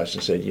talked to us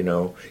and said,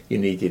 you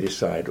need to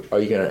decide: are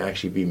you going to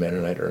actually be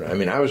Mennonite or not? I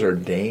mean, I was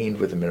ordained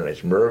with the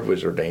Mennonites. Merv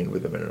was ordained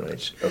with the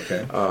Mennonites.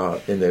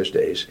 In those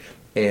days.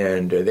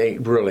 And they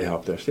really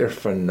helped us. They're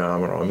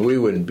phenomenal. I mean, we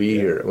wouldn't be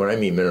here. When I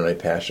meet Mennonite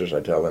pastors, I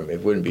tell them,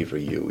 if it wouldn't be for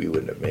you, we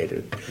wouldn't have made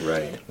it.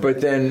 Right.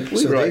 But then...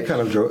 they kind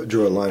of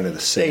drew a line in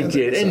the sand.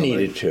 They did, and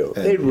needed to.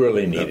 They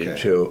really needed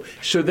to.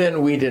 So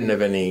then we didn't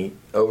have any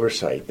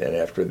oversight then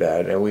after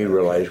that, and we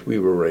realized we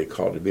were really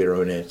called to be our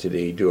own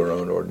entity, do our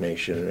own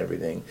ordination and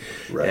everything.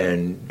 Right.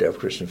 And Dove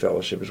Christian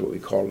Fellowship is what we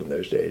called it in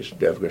those days,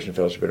 Dove Christian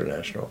Fellowship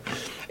International.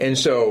 And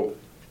so...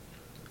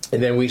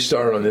 And then we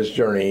started on this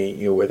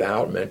journey,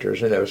 without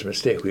mentors, and that was a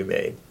mistake we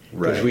made.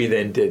 Because we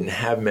then didn't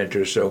have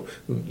mentors. So,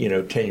 10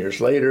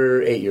 years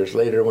later, 8 years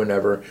later,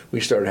 whenever,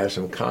 we started to have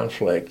some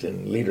conflict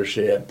in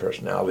leadership,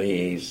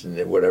 personalities, and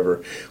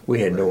whatever.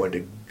 We had no one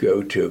to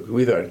go to.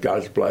 We thought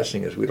God's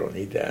blessing us. We don't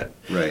need that.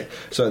 Right.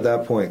 So at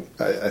that point,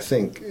 I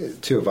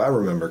think, too, if I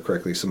remember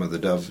correctly, some of the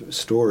Dove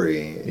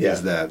story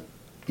is that,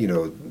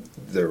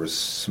 there was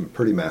some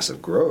pretty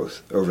massive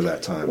growth over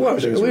that time. Well,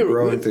 things were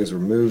growing, things were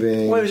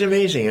moving. Well, it was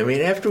amazing. I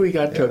mean, after we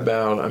got to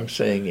about, I'm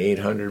saying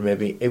 800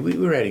 maybe, we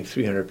were adding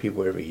 300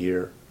 people every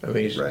year. I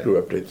mean, it grew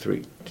up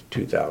to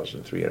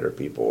 2,300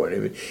 people.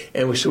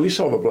 So we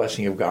saw the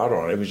blessing of God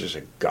on it. It was just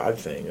a God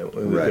thing.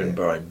 We couldn't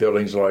buy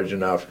buildings large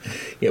enough.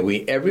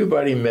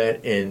 Everybody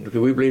met because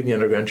we believed in the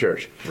underground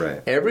church. Right.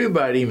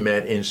 Everybody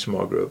met in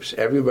small groups.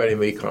 Everybody,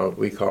 we call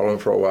them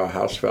for a while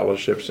house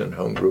fellowships and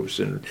home groups,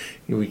 and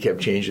we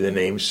kept changing the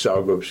names,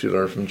 cell groups. We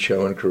learned from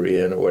Cho in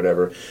Korea and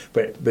whatever.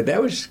 But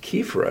that was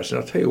key for us, and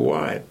I'll tell you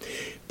why.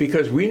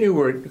 Because we knew we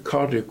were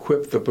called to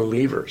equip the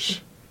believers.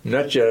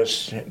 Not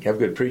just have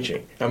good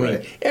preaching. I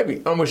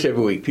mean, almost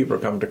every week, people are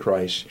coming to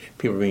Christ.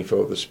 People are being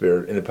filled with the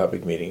Spirit in the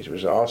public meetings. It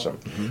was awesome.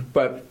 Mm-hmm.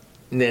 But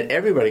then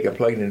everybody got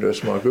plugged into a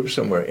small group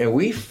somewhere. And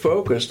we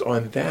focused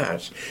on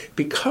that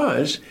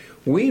because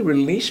we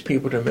released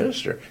people to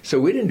minister. So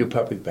we didn't do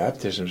public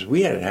baptisms.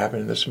 We had it happen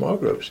in the small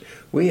groups.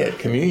 We had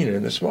communion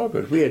in the small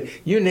groups. We had,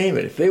 you name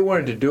it. If they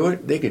wanted to do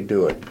it, they could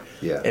do it.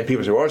 Yeah. And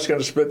people said, well, it's going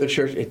to split the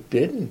church. It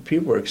didn't.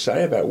 People were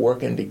excited about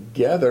working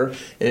together, and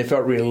they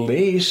felt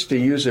released to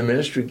use the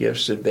ministry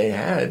gifts that they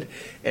had.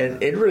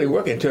 And it really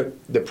worked. It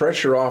took the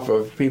pressure off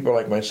of people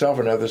like myself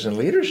and others in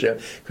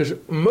leadership, because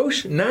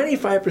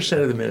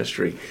 95% of the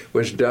ministry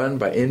was done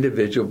by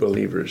individual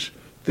believers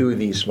through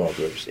these small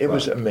groups. It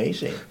was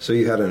amazing. So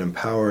you had an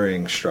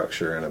empowering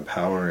structure, an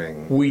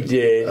empowering... We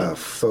did.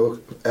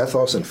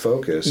 Ethos and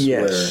focus.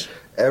 Yes.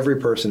 Where every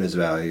person is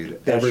valued.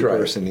 That's every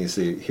person needs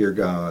to hear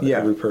God. Yeah.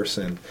 Every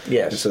person.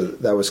 Yes. And so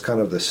that was kind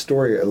of the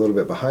story, a little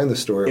bit behind the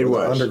story. It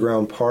was. The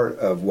underground part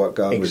of what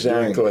God was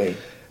doing. Exactly.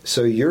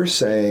 So you're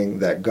saying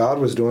that God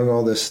was doing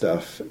all this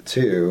stuff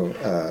too,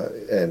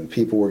 and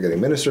people were getting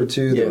ministered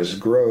to. There was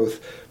growth,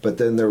 but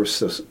then there was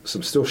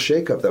some still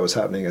shakeup that was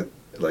happening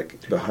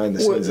behind the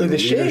scenes. Well,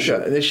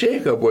 the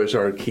shakeup was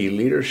our key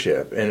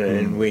leadership,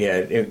 and we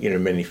had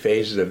many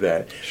phases of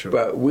that. Sure.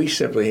 But we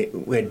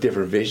had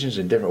different visions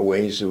and different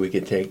ways that we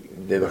could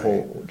take the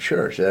whole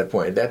church. At that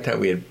point,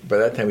 by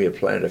that time we had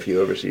planted a few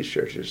overseas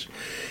churches,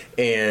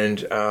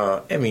 and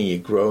you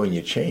grow and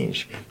you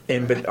change.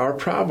 But our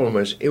problem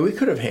was we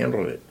could have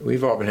handled it.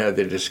 We've often had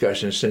the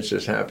discussion since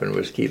this happened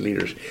with key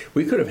leaders.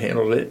 We could have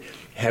handled it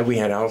had we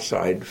had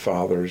outside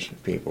fathers,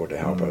 people to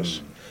help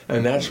us.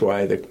 And that's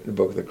why the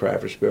book, The Cry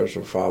for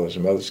Spiritual Fathers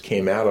and Mothers,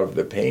 came out of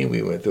the pain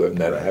we went through of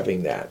not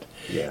having that.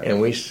 Yeah. And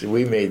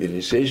we made the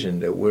decision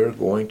that we're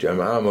going to,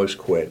 I almost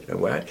quit. I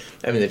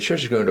mean, the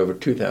church is going to over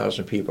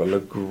 2,000 people. It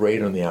looked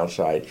great on the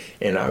outside,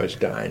 and I was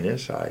dying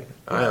inside.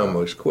 I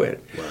almost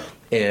quit. Wow.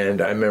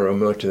 And I remember I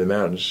moved to the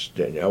mountains.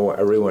 I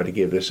really wanted to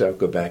give this up,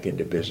 go back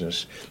into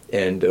business.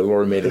 And the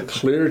Lord made it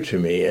clear to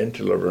me and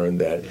to Laverne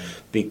that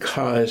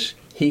because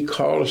He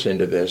called us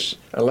into this,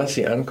 unless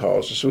He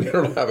uncalls us, we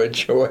don't have a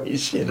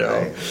choice,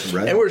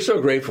 Right. And we're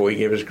so grateful He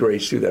gave us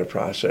grace through that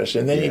process.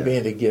 And then He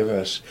began to give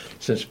us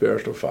some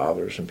spiritual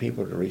fathers and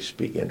people to really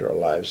speak into our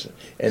lives.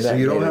 And so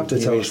you don't have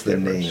to tell us the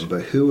name,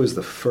 but who was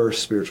the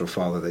first spiritual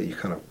father that you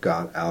kind of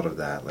got out of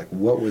that? Like,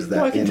 what was that?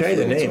 Well, I can tell you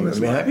the name.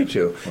 I'm happy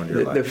to.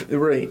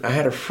 Really, I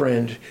had a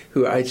friend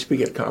who I'd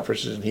speak at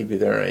conferences, and he'd be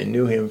there, and I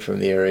knew him from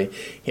the area,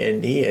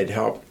 and he had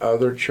helped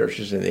other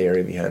churches in the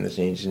area behind the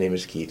scenes. His name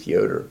is Keith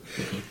Yoder.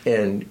 Mm-hmm.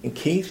 And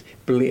Keith,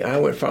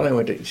 finally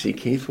went to see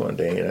Keith one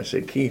day, and I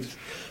said, Keith,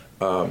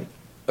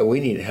 we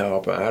need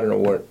help. I don't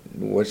know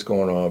what's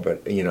going on,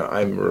 but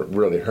I'm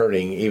really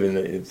hurting. Even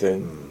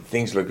the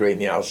things look great on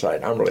the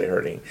outside, I'm really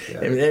hurting. Yeah.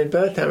 And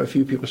by the time a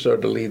few people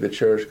started to leave the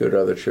church, go to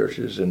other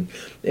churches, and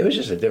it was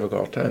just a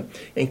difficult time.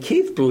 And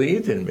Keith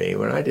believed in me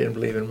when I didn't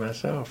believe in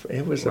myself.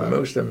 It was the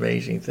most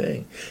amazing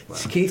thing. Wow.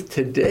 Keith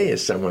today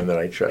is someone that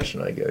I trust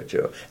and I go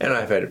to. And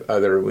I've had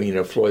other,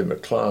 Floyd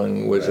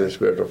McClung was a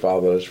spiritual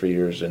father for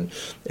years, and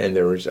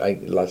there was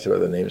lots of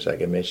other names I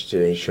can mention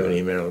today,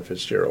 Shoni, Marilyn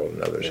Fitzgerald,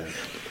 and others. Yeah.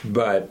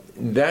 But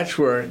that's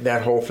where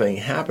that whole thing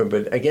happened.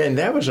 But again,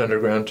 that was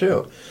underground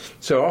too.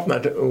 So often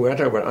when I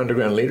talk about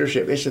underground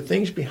leadership, it's the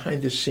things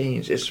behind the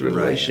scenes. It's the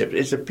relationships. Right.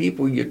 It's the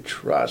people you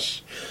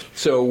trust.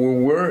 So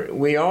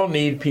we all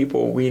need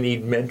people. We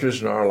need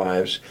mentors in our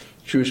lives,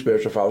 true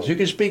spiritual fathers who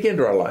can speak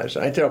into our lives.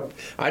 I tell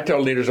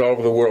leaders all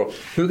over the world,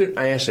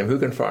 I ask them, who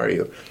can fire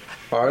you?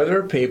 Are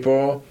there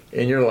people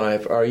in your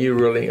life, are you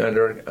really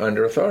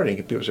under authority?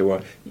 People say,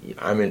 well,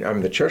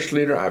 I'm the church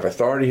leader, I have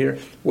authority here.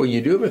 Well, you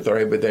do have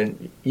authority, but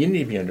then you need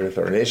to be under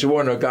authority. They say,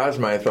 well, no, God's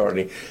my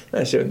authority. And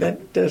I said,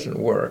 that doesn't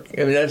work.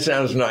 I mean, that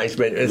sounds nice,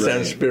 but it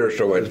sounds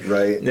spiritual.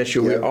 Right.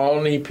 We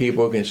all need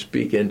people who can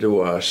speak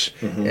into us,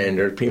 and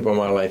there are people in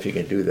my life who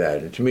can do that.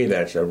 And to me,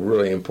 that's a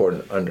really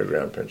important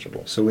underground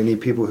principle. So we need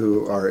people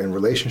who are in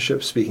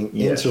relationships speaking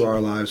into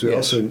our lives.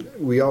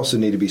 We also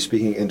need to be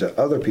speaking into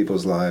other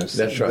people's lives.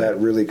 That's right. That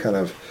really kind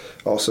of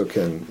also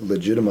can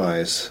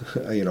legitimize,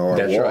 our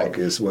That's walk right.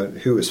 is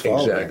who is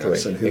following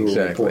us and who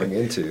we're pouring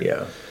into.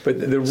 Yeah, but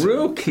the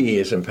real key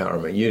is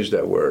empowerment. Use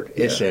that word.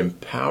 It's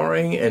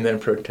empowering and then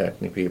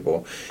protecting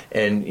people.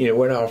 And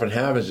what often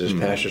happens is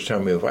pastors tell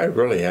me, if I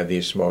really have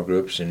these small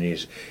groups and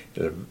these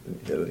the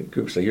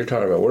groups like you're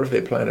talking about, what if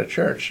they plant a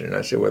church? And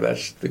I say, well,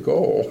 that's the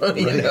goal.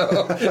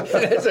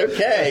 That's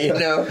okay.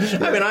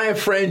 I mean, I have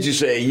friends who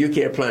say you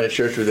can't plant a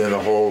church within the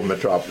whole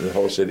metropolis, the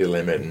whole city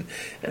limit, and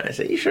I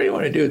say, you sure you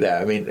want to do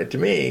that? I mean, to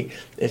me,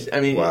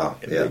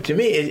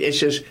 it's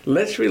just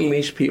let's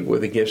release people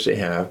with the gifts they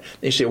have.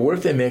 They say, what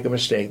if they make a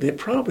mistake? They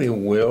probably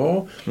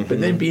will,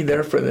 but then be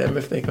there for them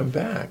if they come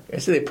back. I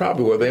say they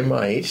probably will. They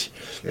might,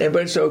 but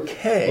it's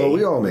okay. Well,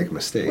 we all make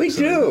mistakes. We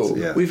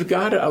do. We've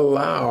got to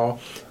allow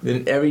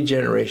every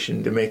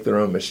generation to make their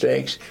own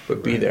mistakes,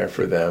 but be there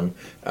for them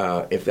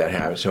if that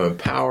happens. So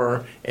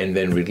empower, and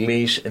then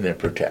release, and then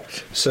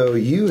protect. So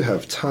you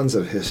have tons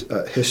of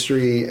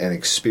history and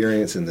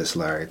experience in this,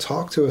 Larry.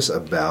 Talk to us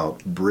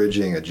about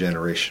bridging a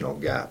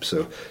generational gap.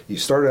 So you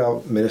started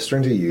out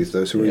ministering to youth,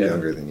 those who were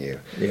younger than you.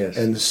 Yes.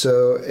 And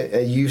so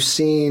you've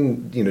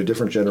seen,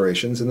 different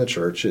generations in the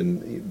church,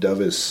 and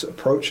Dove is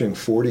approaching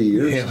 40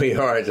 years. Yeah, we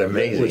are. It's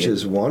amazing. Which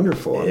is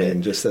wonderful. I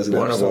mean, just as an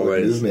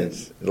apostolic movement.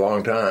 It's a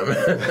long time.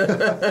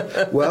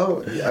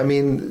 Well, I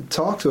mean,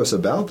 talk to us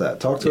about that.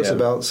 Talk to us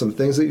about some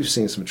things that you've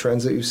seen, some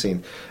trends that you've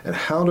seen, and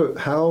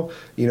how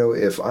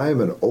if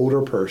I'm an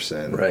older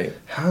person,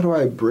 how do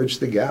I bridge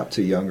the gap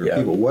to younger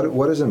people?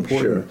 What is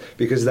important? Sure.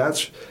 Because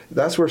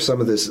that's where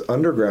some of this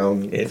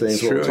underground things,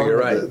 true. You're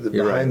right.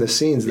 Behind the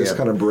scenes, this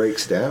kind of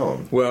breaks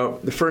down. Well,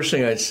 the first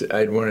thing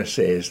I'd want to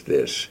say is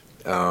this.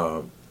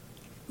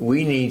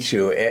 We need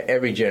to,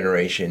 every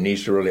generation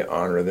needs to really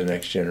honor the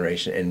next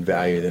generation and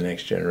value the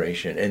next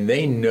generation. And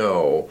they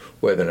know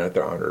whether or not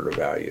they're honored or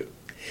valued.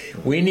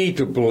 We need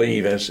to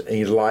believe, as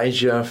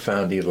Elijah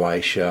found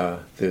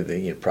Elisha through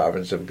the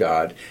providence of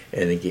God,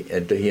 and he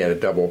had a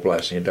double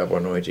blessing, a double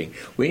anointing.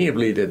 We need to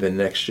believe that the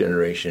next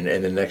generation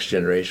and the next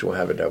generation will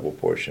have a double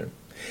portion.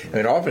 I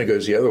mean, often it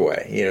goes the other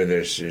way.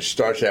 It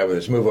starts out with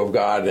this move of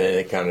God, and then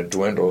it kind of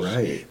dwindles.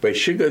 Right. But it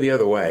should go the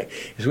other way.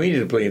 So we need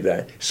to believe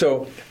that.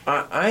 So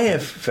I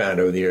have found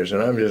over the years,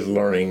 and I'm just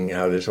learning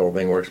how this whole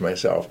thing works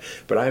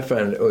myself, but I've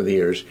found over the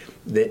years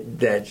that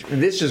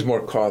this is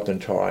more caught than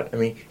taught. I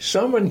mean,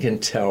 someone can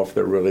tell if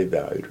they're really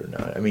valued or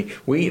not. I mean,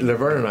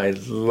 Laverne and I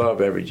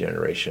love every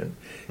generation,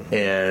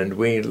 and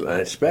we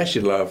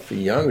especially love the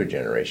younger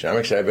generation. I'm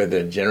excited about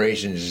the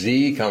Generation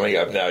Z coming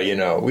up now.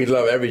 We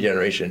love every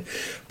generation.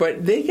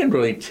 But they can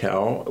really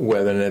tell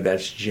whether or not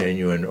that's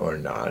genuine or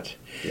not.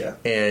 Yeah.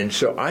 And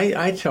so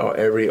I tell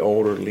every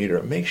older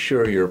leader, make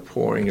sure you're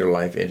pouring your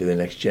life into the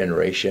next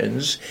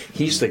generations.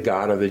 He's the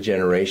God of the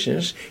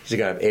generations. He's the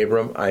God of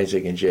Abram,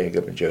 Isaac, and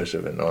Jacob, and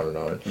Joseph, and on and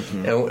on.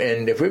 Mm-hmm.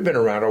 And if we've been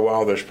around a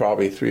while, there's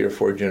probably 3 or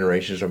 4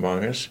 generations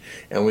among us,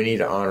 and we need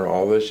to honor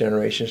all those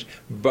generations.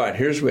 But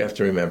here's what we have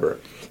to remember.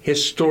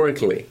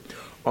 Historically,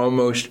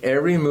 almost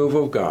every move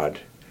of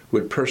God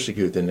would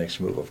persecute the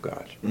next move of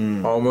God.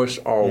 Almost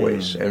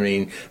always. I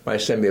mean, my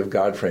Assembly of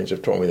God friends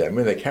have told me that.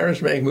 When the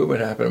charismatic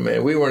movement happened,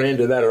 man, we weren't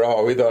into that at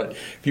all. We thought,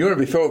 if you want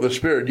to be filled with the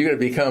Spirit, you're going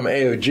to become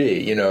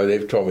AOG. You know,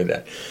 they've told me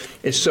that.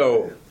 And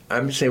so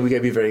I'm saying we got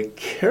to be very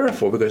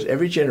careful, because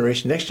every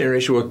generation, next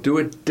generation will do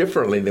it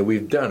differently than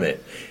we've done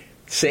it.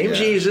 Same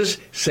Jesus,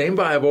 same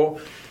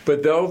Bible,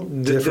 but they'll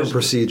different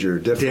procedure,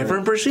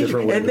 different procedure,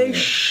 different and they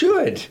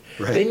should.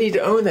 Right. They need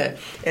to own that.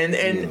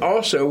 And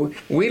also,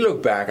 we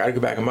look back. I go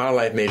back in my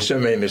life, made so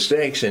many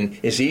mistakes, and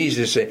it's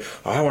easy to say,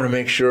 oh, I want to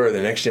make sure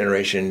the next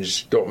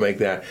generations don't make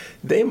that.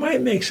 They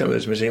might make some of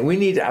those mistakes. We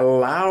need to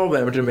allow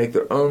them to make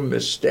their own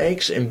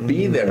mistakes and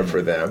be there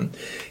for them,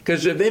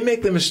 because if they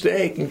make the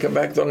mistake and come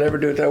back, they'll never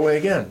do it that way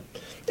again.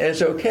 And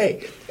it's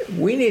okay.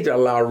 We need to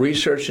allow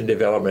research and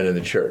development in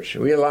the church.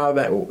 We allow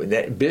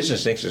that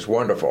business thinks it's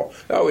wonderful.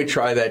 Oh, we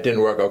tried that, didn't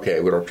work. Okay,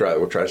 we'll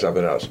try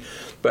something else.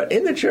 But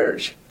in the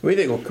church, we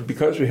think, well,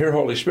 because we hear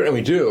Holy Spirit, and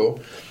we do,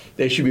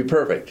 they should be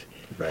perfect.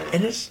 Right.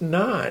 And it's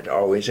not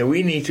always. And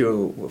we need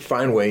to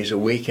find ways that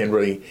we can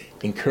really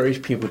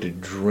encourage people to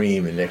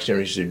dream, and next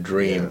generation to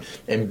dream,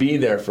 and be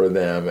there for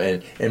them,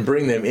 and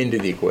bring them into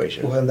the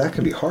equation. Well, and that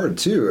can be hard,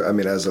 too. I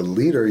mean, as a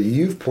leader,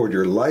 you've poured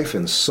your life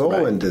and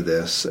soul into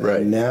this,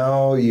 and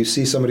now you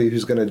see somebody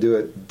who's going to do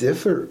it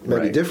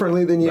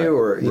differently than you,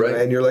 or you know,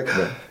 and you're like,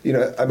 you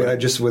know, I mean, I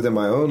just within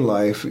my own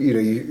life, you know,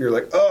 you're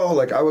like, oh,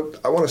 like I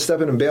want to step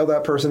in and bail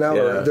that person out,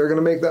 or they're going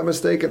to make that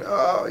mistake, and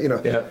you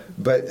know.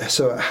 But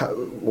so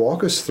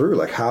walk us through,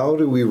 like, how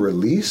do we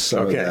release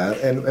some of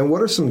that, and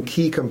what are some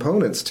key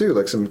components too?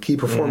 Like some key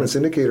performance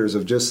indicators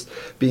of just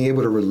being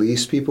able to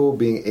release people,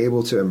 being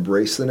able to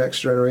embrace the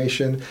next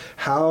generation.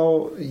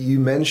 How you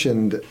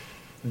mentioned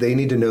they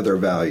need to know they're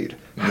valued.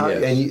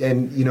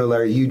 And you know,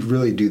 Larry, you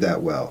really do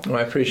that well. Well,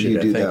 I appreciate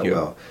that. You do that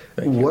well.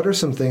 What are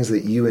some things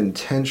that you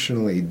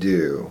intentionally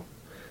do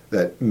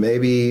that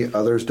maybe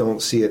others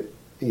don't see it?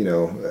 You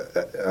know,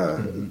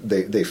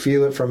 they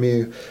feel it from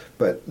you,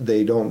 but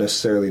they don't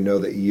necessarily know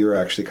that you're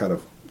actually kind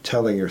of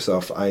telling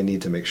yourself, I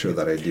need to make sure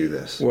that I do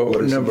this.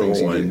 Well, number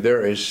one,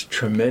 there is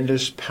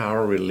tremendous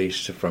power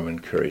released from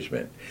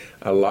encouragement.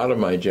 A lot of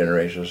my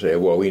generation will say,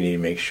 well, we need to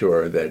make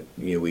sure that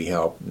we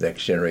help the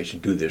next generation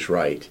do this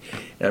right.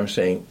 And I'm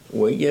saying,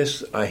 well,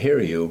 yes, I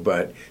hear you,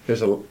 but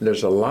there's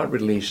a lot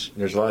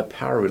of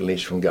power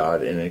released from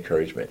God in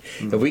encouragement.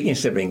 If we can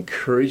simply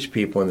encourage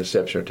people in the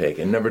steps they're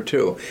taking. Number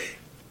two,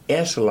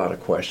 ask a lot of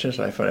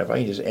questions. I find if I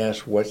can just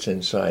ask what's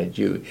inside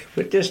you,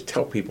 but just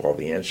tell people all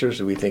the answers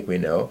that we think we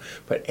know,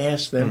 but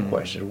ask them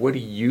questions. What do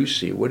you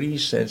see? What do you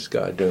sense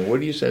God doing? What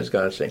do you sense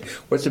God saying?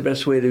 What's the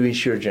best way to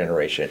reach your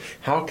generation?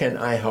 How can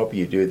I help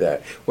you do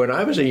that? When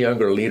I was a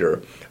younger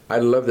leader, I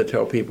love to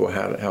tell people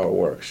how it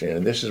works. You know,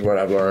 this is what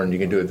I've learned. You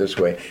can do it this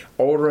way.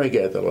 Older I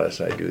get, the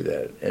less I do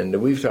that.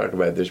 And we've talked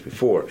about this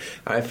before.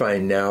 I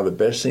find now the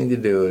best thing to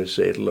do is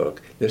say,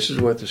 look, this is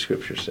what the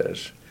Scripture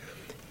says.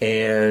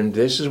 And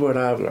this is what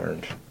I've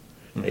learned.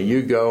 And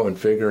you go and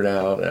figure it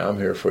out, and I'm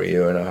here for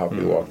you, and I'll help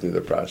you walk through the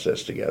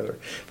process together.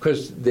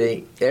 Because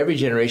every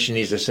generation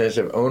needs a sense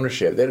of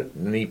ownership. They don't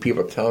need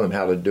people telling them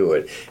how to do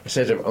it. A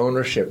sense of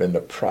ownership in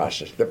the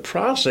process. The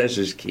process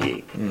is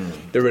key.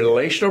 The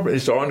relational,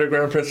 it's all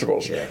underground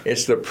principles.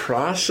 It's the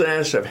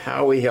process of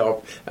how we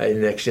help the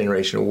next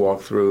generation to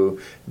walk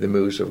through the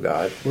moves of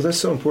God. Well, that's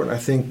so important. I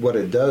think what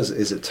it does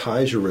is it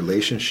ties your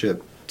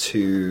relationship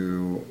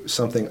to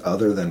something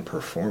other than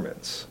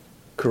performance.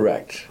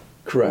 Correct.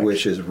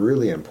 Which is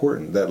really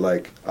important. That,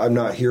 like, I'm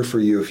not here for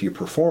you if you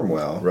perform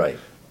well. Right.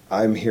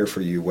 I'm here for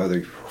you whether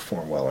you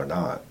perform well or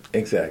not.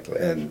 Exactly.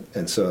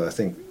 And so I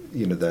think,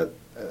 you know,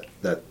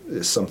 that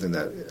is something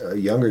that a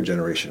younger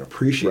generation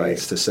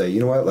appreciates, to say,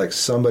 you know what, like,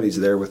 somebody's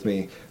there with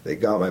me. They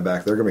got my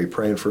back. They're going to be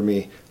praying for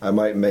me. I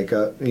might make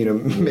a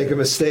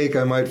mistake.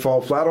 I might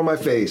fall flat on my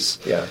face.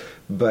 Yeah.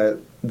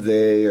 But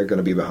they are going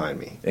to be behind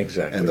me.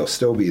 Exactly. And they'll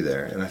still be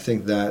there. And I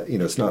think that, you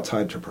know, it's not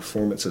tied to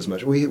performance as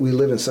much. We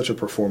live in such a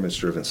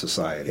performance-driven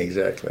society.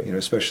 Exactly. You know,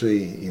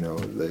 especially, you know,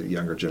 the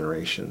younger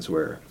generations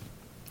where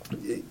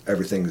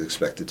everything's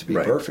expected to be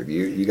perfect.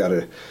 You got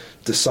to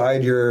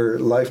decide your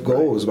life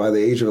goals by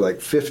the age of like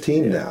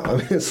 15 now. I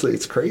mean,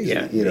 it's crazy.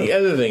 Yeah. You know? The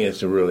other thing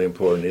that's really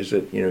important is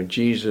that, you know,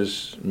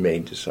 Jesus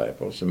made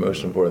disciples. The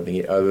most important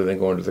thing, other than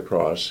going to the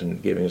cross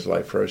and giving his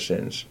life for our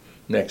sins,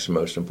 next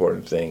most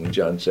important thing.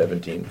 John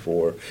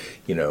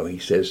 17:4, he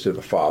says to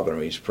the Father,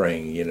 and he's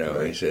praying,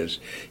 he says,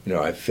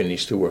 I've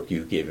finished the work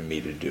you've given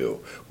me to do.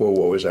 Well,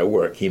 what was that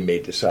work? He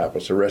made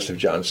disciples. The rest of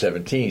John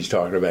 17, he's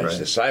talking about his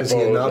disciples. He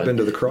had not been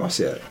to the cross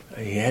yet.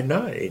 He had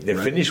not. The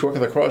finished work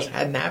of the cross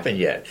hadn't happened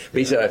yet. But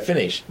he said, I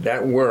finished.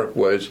 That work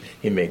was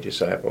he made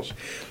disciples.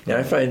 And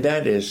I find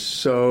that is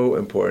so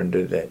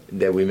important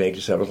that we make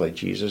disciples like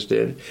Jesus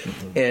did.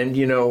 Mm-hmm.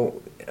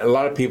 And, a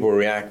lot of people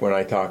react when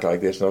I talk like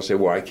this, and they'll say,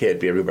 well, I can't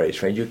be everybody's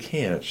friend. You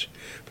can't.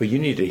 But you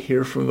need to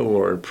hear from the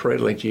Lord, pray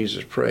like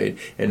Jesus prayed,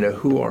 and know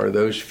who are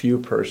those few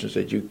persons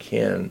that you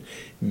can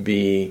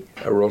be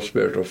a real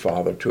spiritual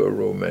father to, a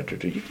real mentor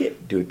to. You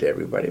can't do it to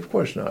everybody. Of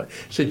course not.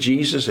 So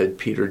Jesus had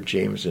Peter,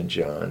 James, and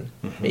John.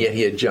 Mm-hmm. And yet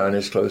he had John,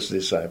 his closest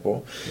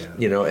disciple.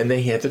 Yeah. And then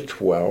he had the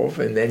 12,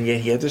 and then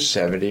yet he had the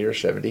 70 or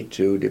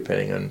 72,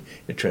 depending on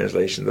the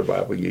translation of the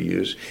Bible you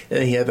use. And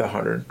then he had the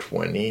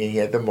 120, and he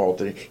had the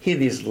multitude. He had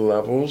these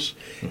levels,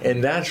 mm-hmm.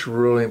 and that's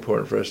really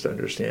important for us to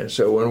understand.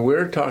 So when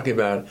we're talking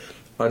about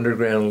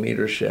underground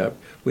leadership,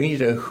 we need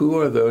to know who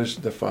are those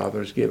the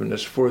Father's given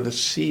us for the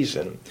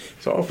season.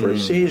 It's all for a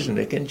season.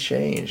 It can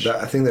change.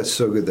 I think that's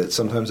so good that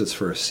sometimes it's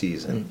for a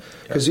season.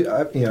 Because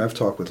I've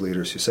talked with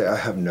leaders who say, I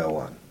have no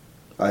one.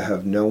 I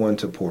have no one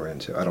to pour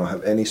into. I don't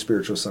have any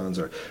spiritual sons,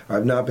 or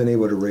I've not been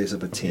able to raise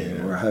up a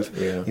team, or I have,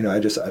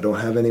 I don't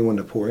have anyone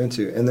to pour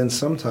into. And then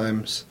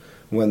sometimes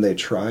when they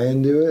try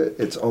and do it,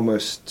 it's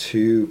almost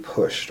too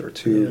pushed or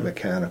too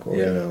mechanical.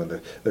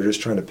 They're just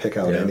trying to pick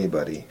out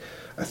anybody.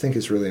 I think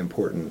it's really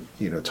important,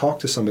 talk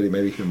to somebody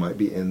maybe who might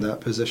be in that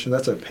position.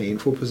 That's a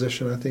painful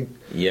position, I think,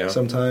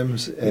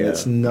 sometimes, and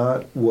it's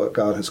not what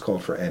God has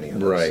called for any of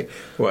us. Right.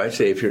 Well, I'd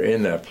say if you're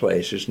in that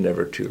place, it's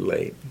never too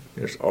late.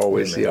 There's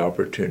always the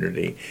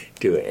opportunity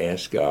to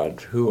ask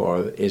God,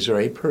 is there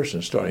a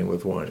person, starting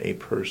with one, a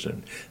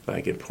person that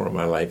I can pour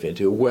my life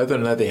into, whether or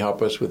not they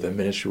help us with the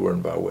ministry we're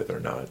involved with or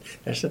not.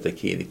 That's not the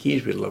key. The key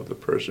is we love the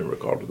person, we're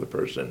called to the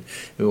person,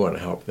 we want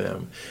to help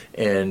them.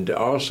 And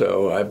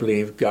also, I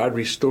believe God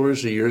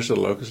restores the years of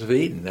the locusts of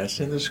Eden. That's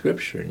in the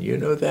Scripture, and you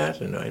know that,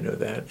 and I know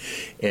that.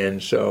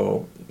 And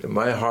so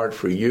my heart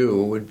for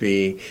you would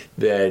be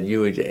that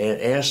you would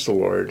ask the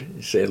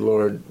Lord, say,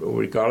 Lord,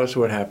 regardless of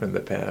what happened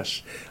in the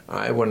past,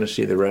 I want to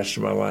see the rest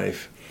of my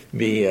life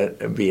be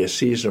a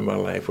season of my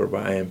life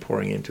whereby I am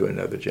pouring into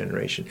another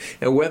generation.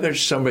 And whether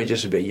it's somebody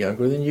just a bit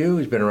younger than you,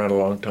 who's been around a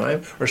long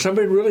time, or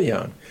somebody really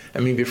young.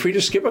 I mean, be free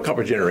to skip a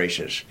couple of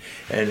generations.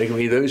 And it can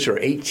be those who are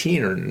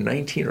 18 or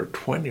 19 or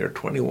 20 or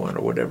 21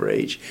 or whatever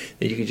age,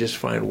 that you can just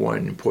find one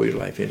and pour your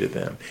life into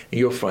them. And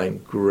you'll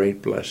find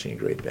great blessing,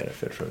 great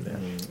benefit from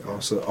them.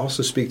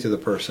 Also speak to the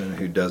person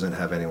who doesn't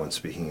have anyone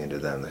speaking into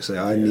them. They say,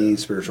 I need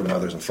spiritual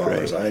mothers and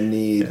fathers. Great. I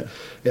need,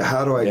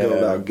 how do I go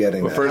about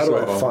getting that? How do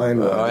I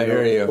find one? I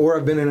hear you. Or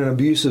I've been in an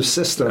abusive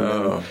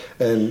system,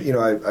 and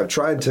I've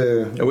tried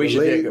to. And we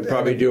should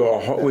probably do a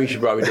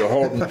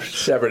whole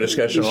separate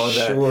discussion on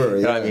that. Sure,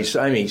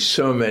 yeah. I mean,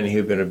 so many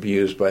who've been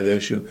abused by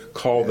those who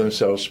call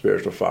themselves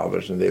spiritual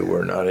fathers, and they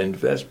were not. And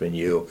that's been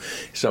you,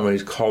 someone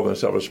who's called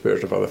themselves a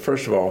spiritual father.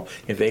 First of all,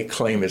 if they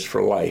claim it's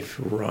for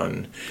life,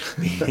 run.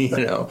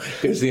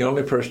 Because the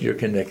only person you're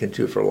connected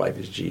to for life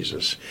is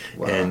Jesus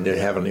and the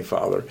Heavenly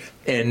Father.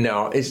 And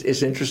now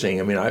it's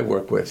interesting. I mean, I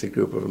work with a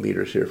group of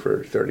leaders here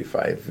for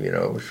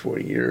 35,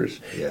 40 years,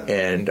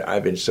 and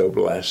I've been so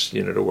blessed,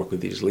 to work with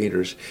these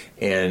leaders,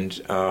 and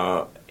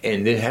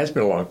it has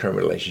been a long-term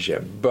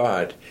relationship,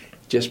 but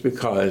just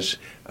because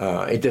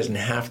it doesn't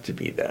have to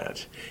be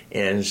that.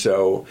 And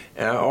so,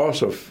 and I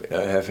also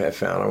have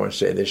found, I want to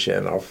say this,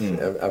 and I'll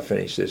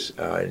finish this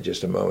in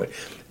just a moment,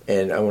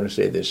 and I want to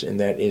say this, and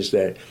that is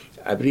that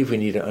I believe we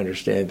need to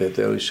understand that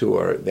those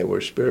that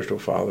were spiritual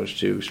fathers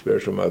to,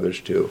 spiritual mothers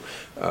to,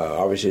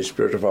 obviously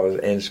spiritual fathers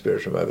and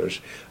spiritual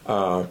mothers,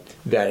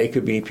 that it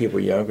could be people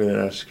younger than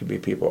us, it could be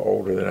people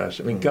older than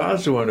us. I mean,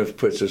 God's the one who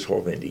puts this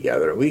whole thing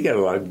together. We got to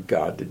allow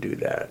God to do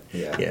that.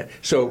 Yeah.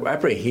 So I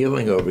pray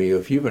healing over you.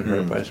 If you've been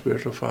hurt by a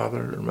spiritual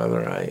father or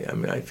mother,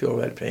 I feel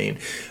that pain.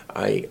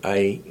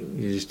 I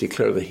just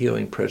declare the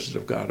healing presence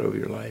of God over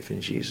your life in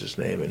Jesus'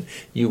 name, and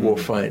you will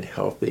find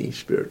healthy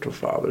spiritual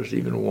fathers,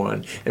 even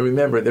one. And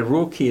remember, the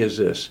rule key is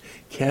this: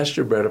 cast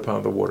your bread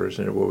upon the waters,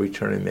 and it will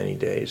return in many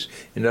days.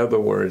 In other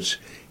words,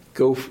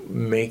 go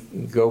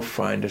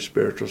find a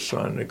spiritual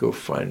son, or go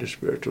find a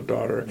spiritual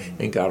daughter,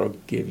 and God will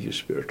give you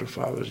spiritual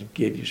fathers and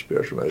give you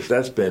spiritual mothers.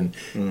 That's been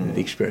the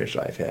experience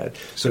I've had.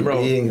 So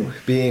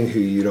being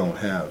who you don't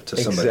have to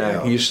somebody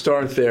else. You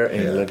start there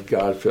and let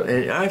God fill.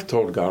 And I've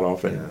told God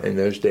often in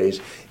those days,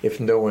 if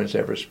no one's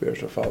ever a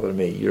spiritual father to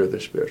me, you're the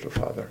spiritual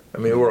father. I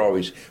mean, we're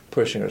always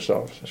pushing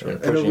ourselves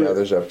and pushing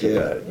others up to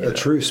that. A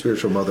true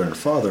spiritual mother and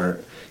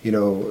father,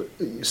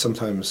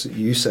 sometimes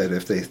you said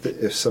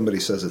if somebody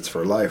says it's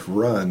for life,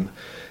 run.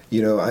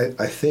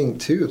 I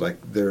think too, like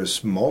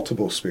there's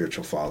multiple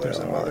spiritual fathers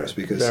and mothers,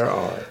 because there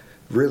are.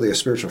 Really, a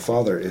spiritual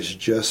father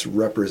just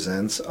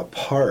represents a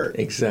part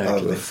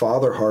of the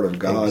father heart of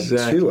God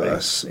to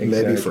us,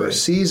 maybe for a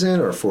season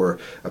or for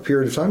a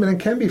period of time, and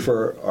it can be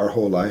for our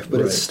whole life,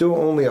 but it's still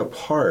only a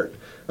part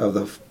of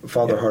the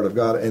Father heart of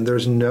God, and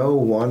there's no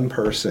one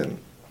person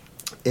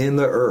in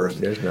the earth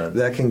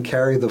that can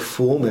carry the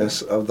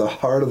fullness of the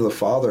heart of the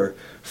Father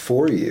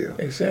for you.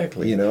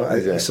 Exactly.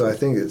 So I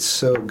think it's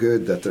so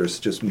good that there's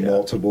just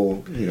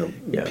multiple,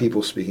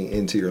 people speaking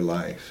into your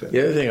life.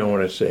 The other thing I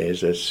want to say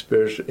is that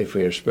if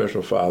we have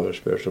spiritual father,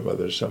 spiritual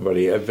mother,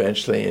 somebody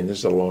eventually, and this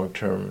is a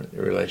long-term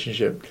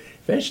relationship,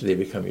 eventually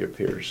they become your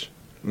peers.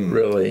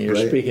 Really,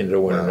 you're speaking to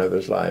one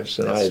another's lives,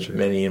 and I have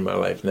many in my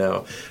life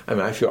now. I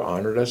mean, I feel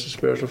honored as a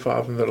spiritual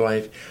father in their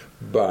life,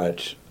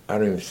 but I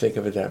don't even think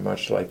of it that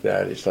much like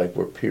that. It's like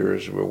we're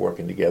peers, we're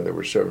working together,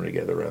 we're serving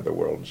together around the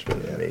world. It's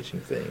been an amazing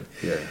thing.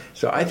 Yeah.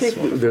 So I think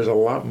there's a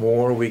lot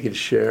more we could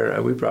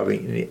share. We probably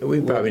need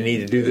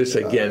to do this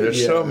again.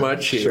 There's so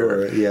much here.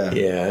 Sure.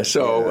 Yeah.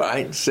 So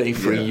I'd say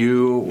for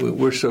you,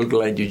 we're so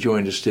glad you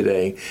joined us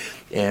today.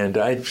 And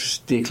I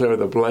declare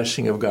the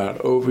blessing of God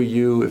over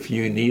you. If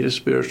you need a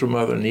spiritual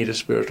mother, need a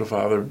spiritual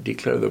father,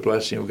 declare the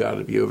blessing of God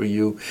to be over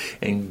you.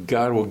 And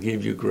God will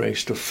give you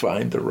grace to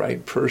find the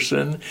right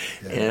person.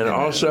 Yeah. And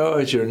also,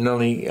 as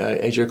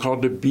you're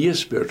called to be a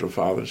spiritual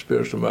father,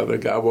 spiritual mother,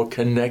 God will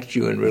connect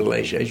you in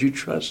relation as you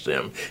trust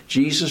Him.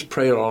 Jesus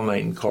prayed all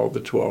night and called the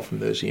 12 from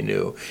those He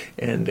knew.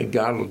 And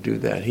God will do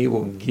that. He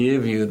will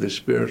give you the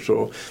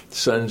spiritual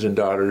sons and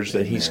daughters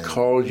that He's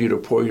called you to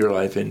pour your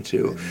life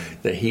into,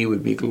 that He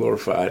would be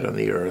glorified on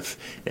the earth,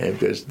 and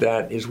because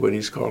that is what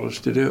He's called us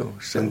to do.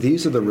 So. And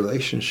these are the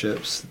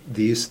relationships,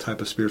 these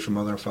type of spiritual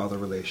mother and father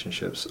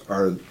relationships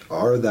are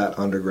that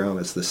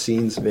underground. It's the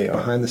scenes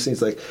behind the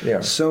scenes. Like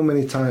so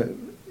many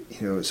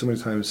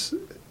times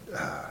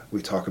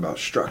we talk about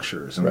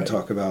structures and we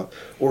talk about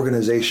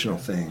organizational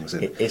things.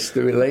 And, it's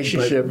the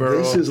relationship, Merle.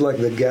 This is like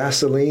the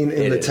gasoline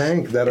in the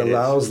tank that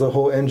allows the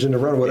whole engine to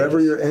run.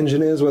 Whatever your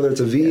engine is, whether it's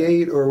a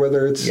V8 or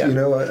whether it's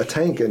a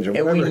tank engine.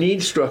 And we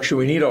need structure,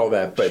 we need all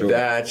that, but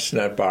that's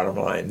not bottom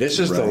line. This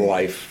is the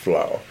life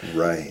flow.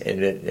 Right.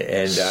 And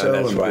that's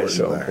why it's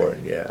so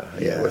important.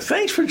 Yeah. Well,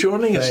 thanks for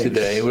joining us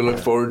today. We look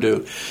forward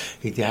to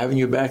having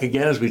you back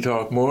again as we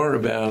talk more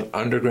about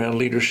underground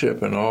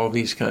leadership and all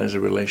these kinds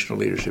of relational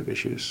leadership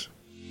issues.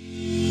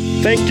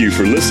 Thank you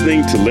for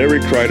listening to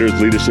Larry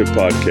Kreider's Leadership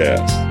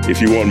Podcast.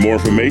 If you want more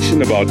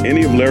information about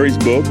any of Larry's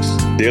books,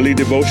 daily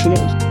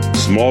devotionals,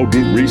 small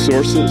group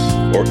resources,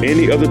 or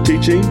any other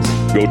teachings,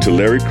 go to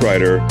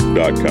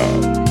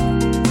LarryKreider.com.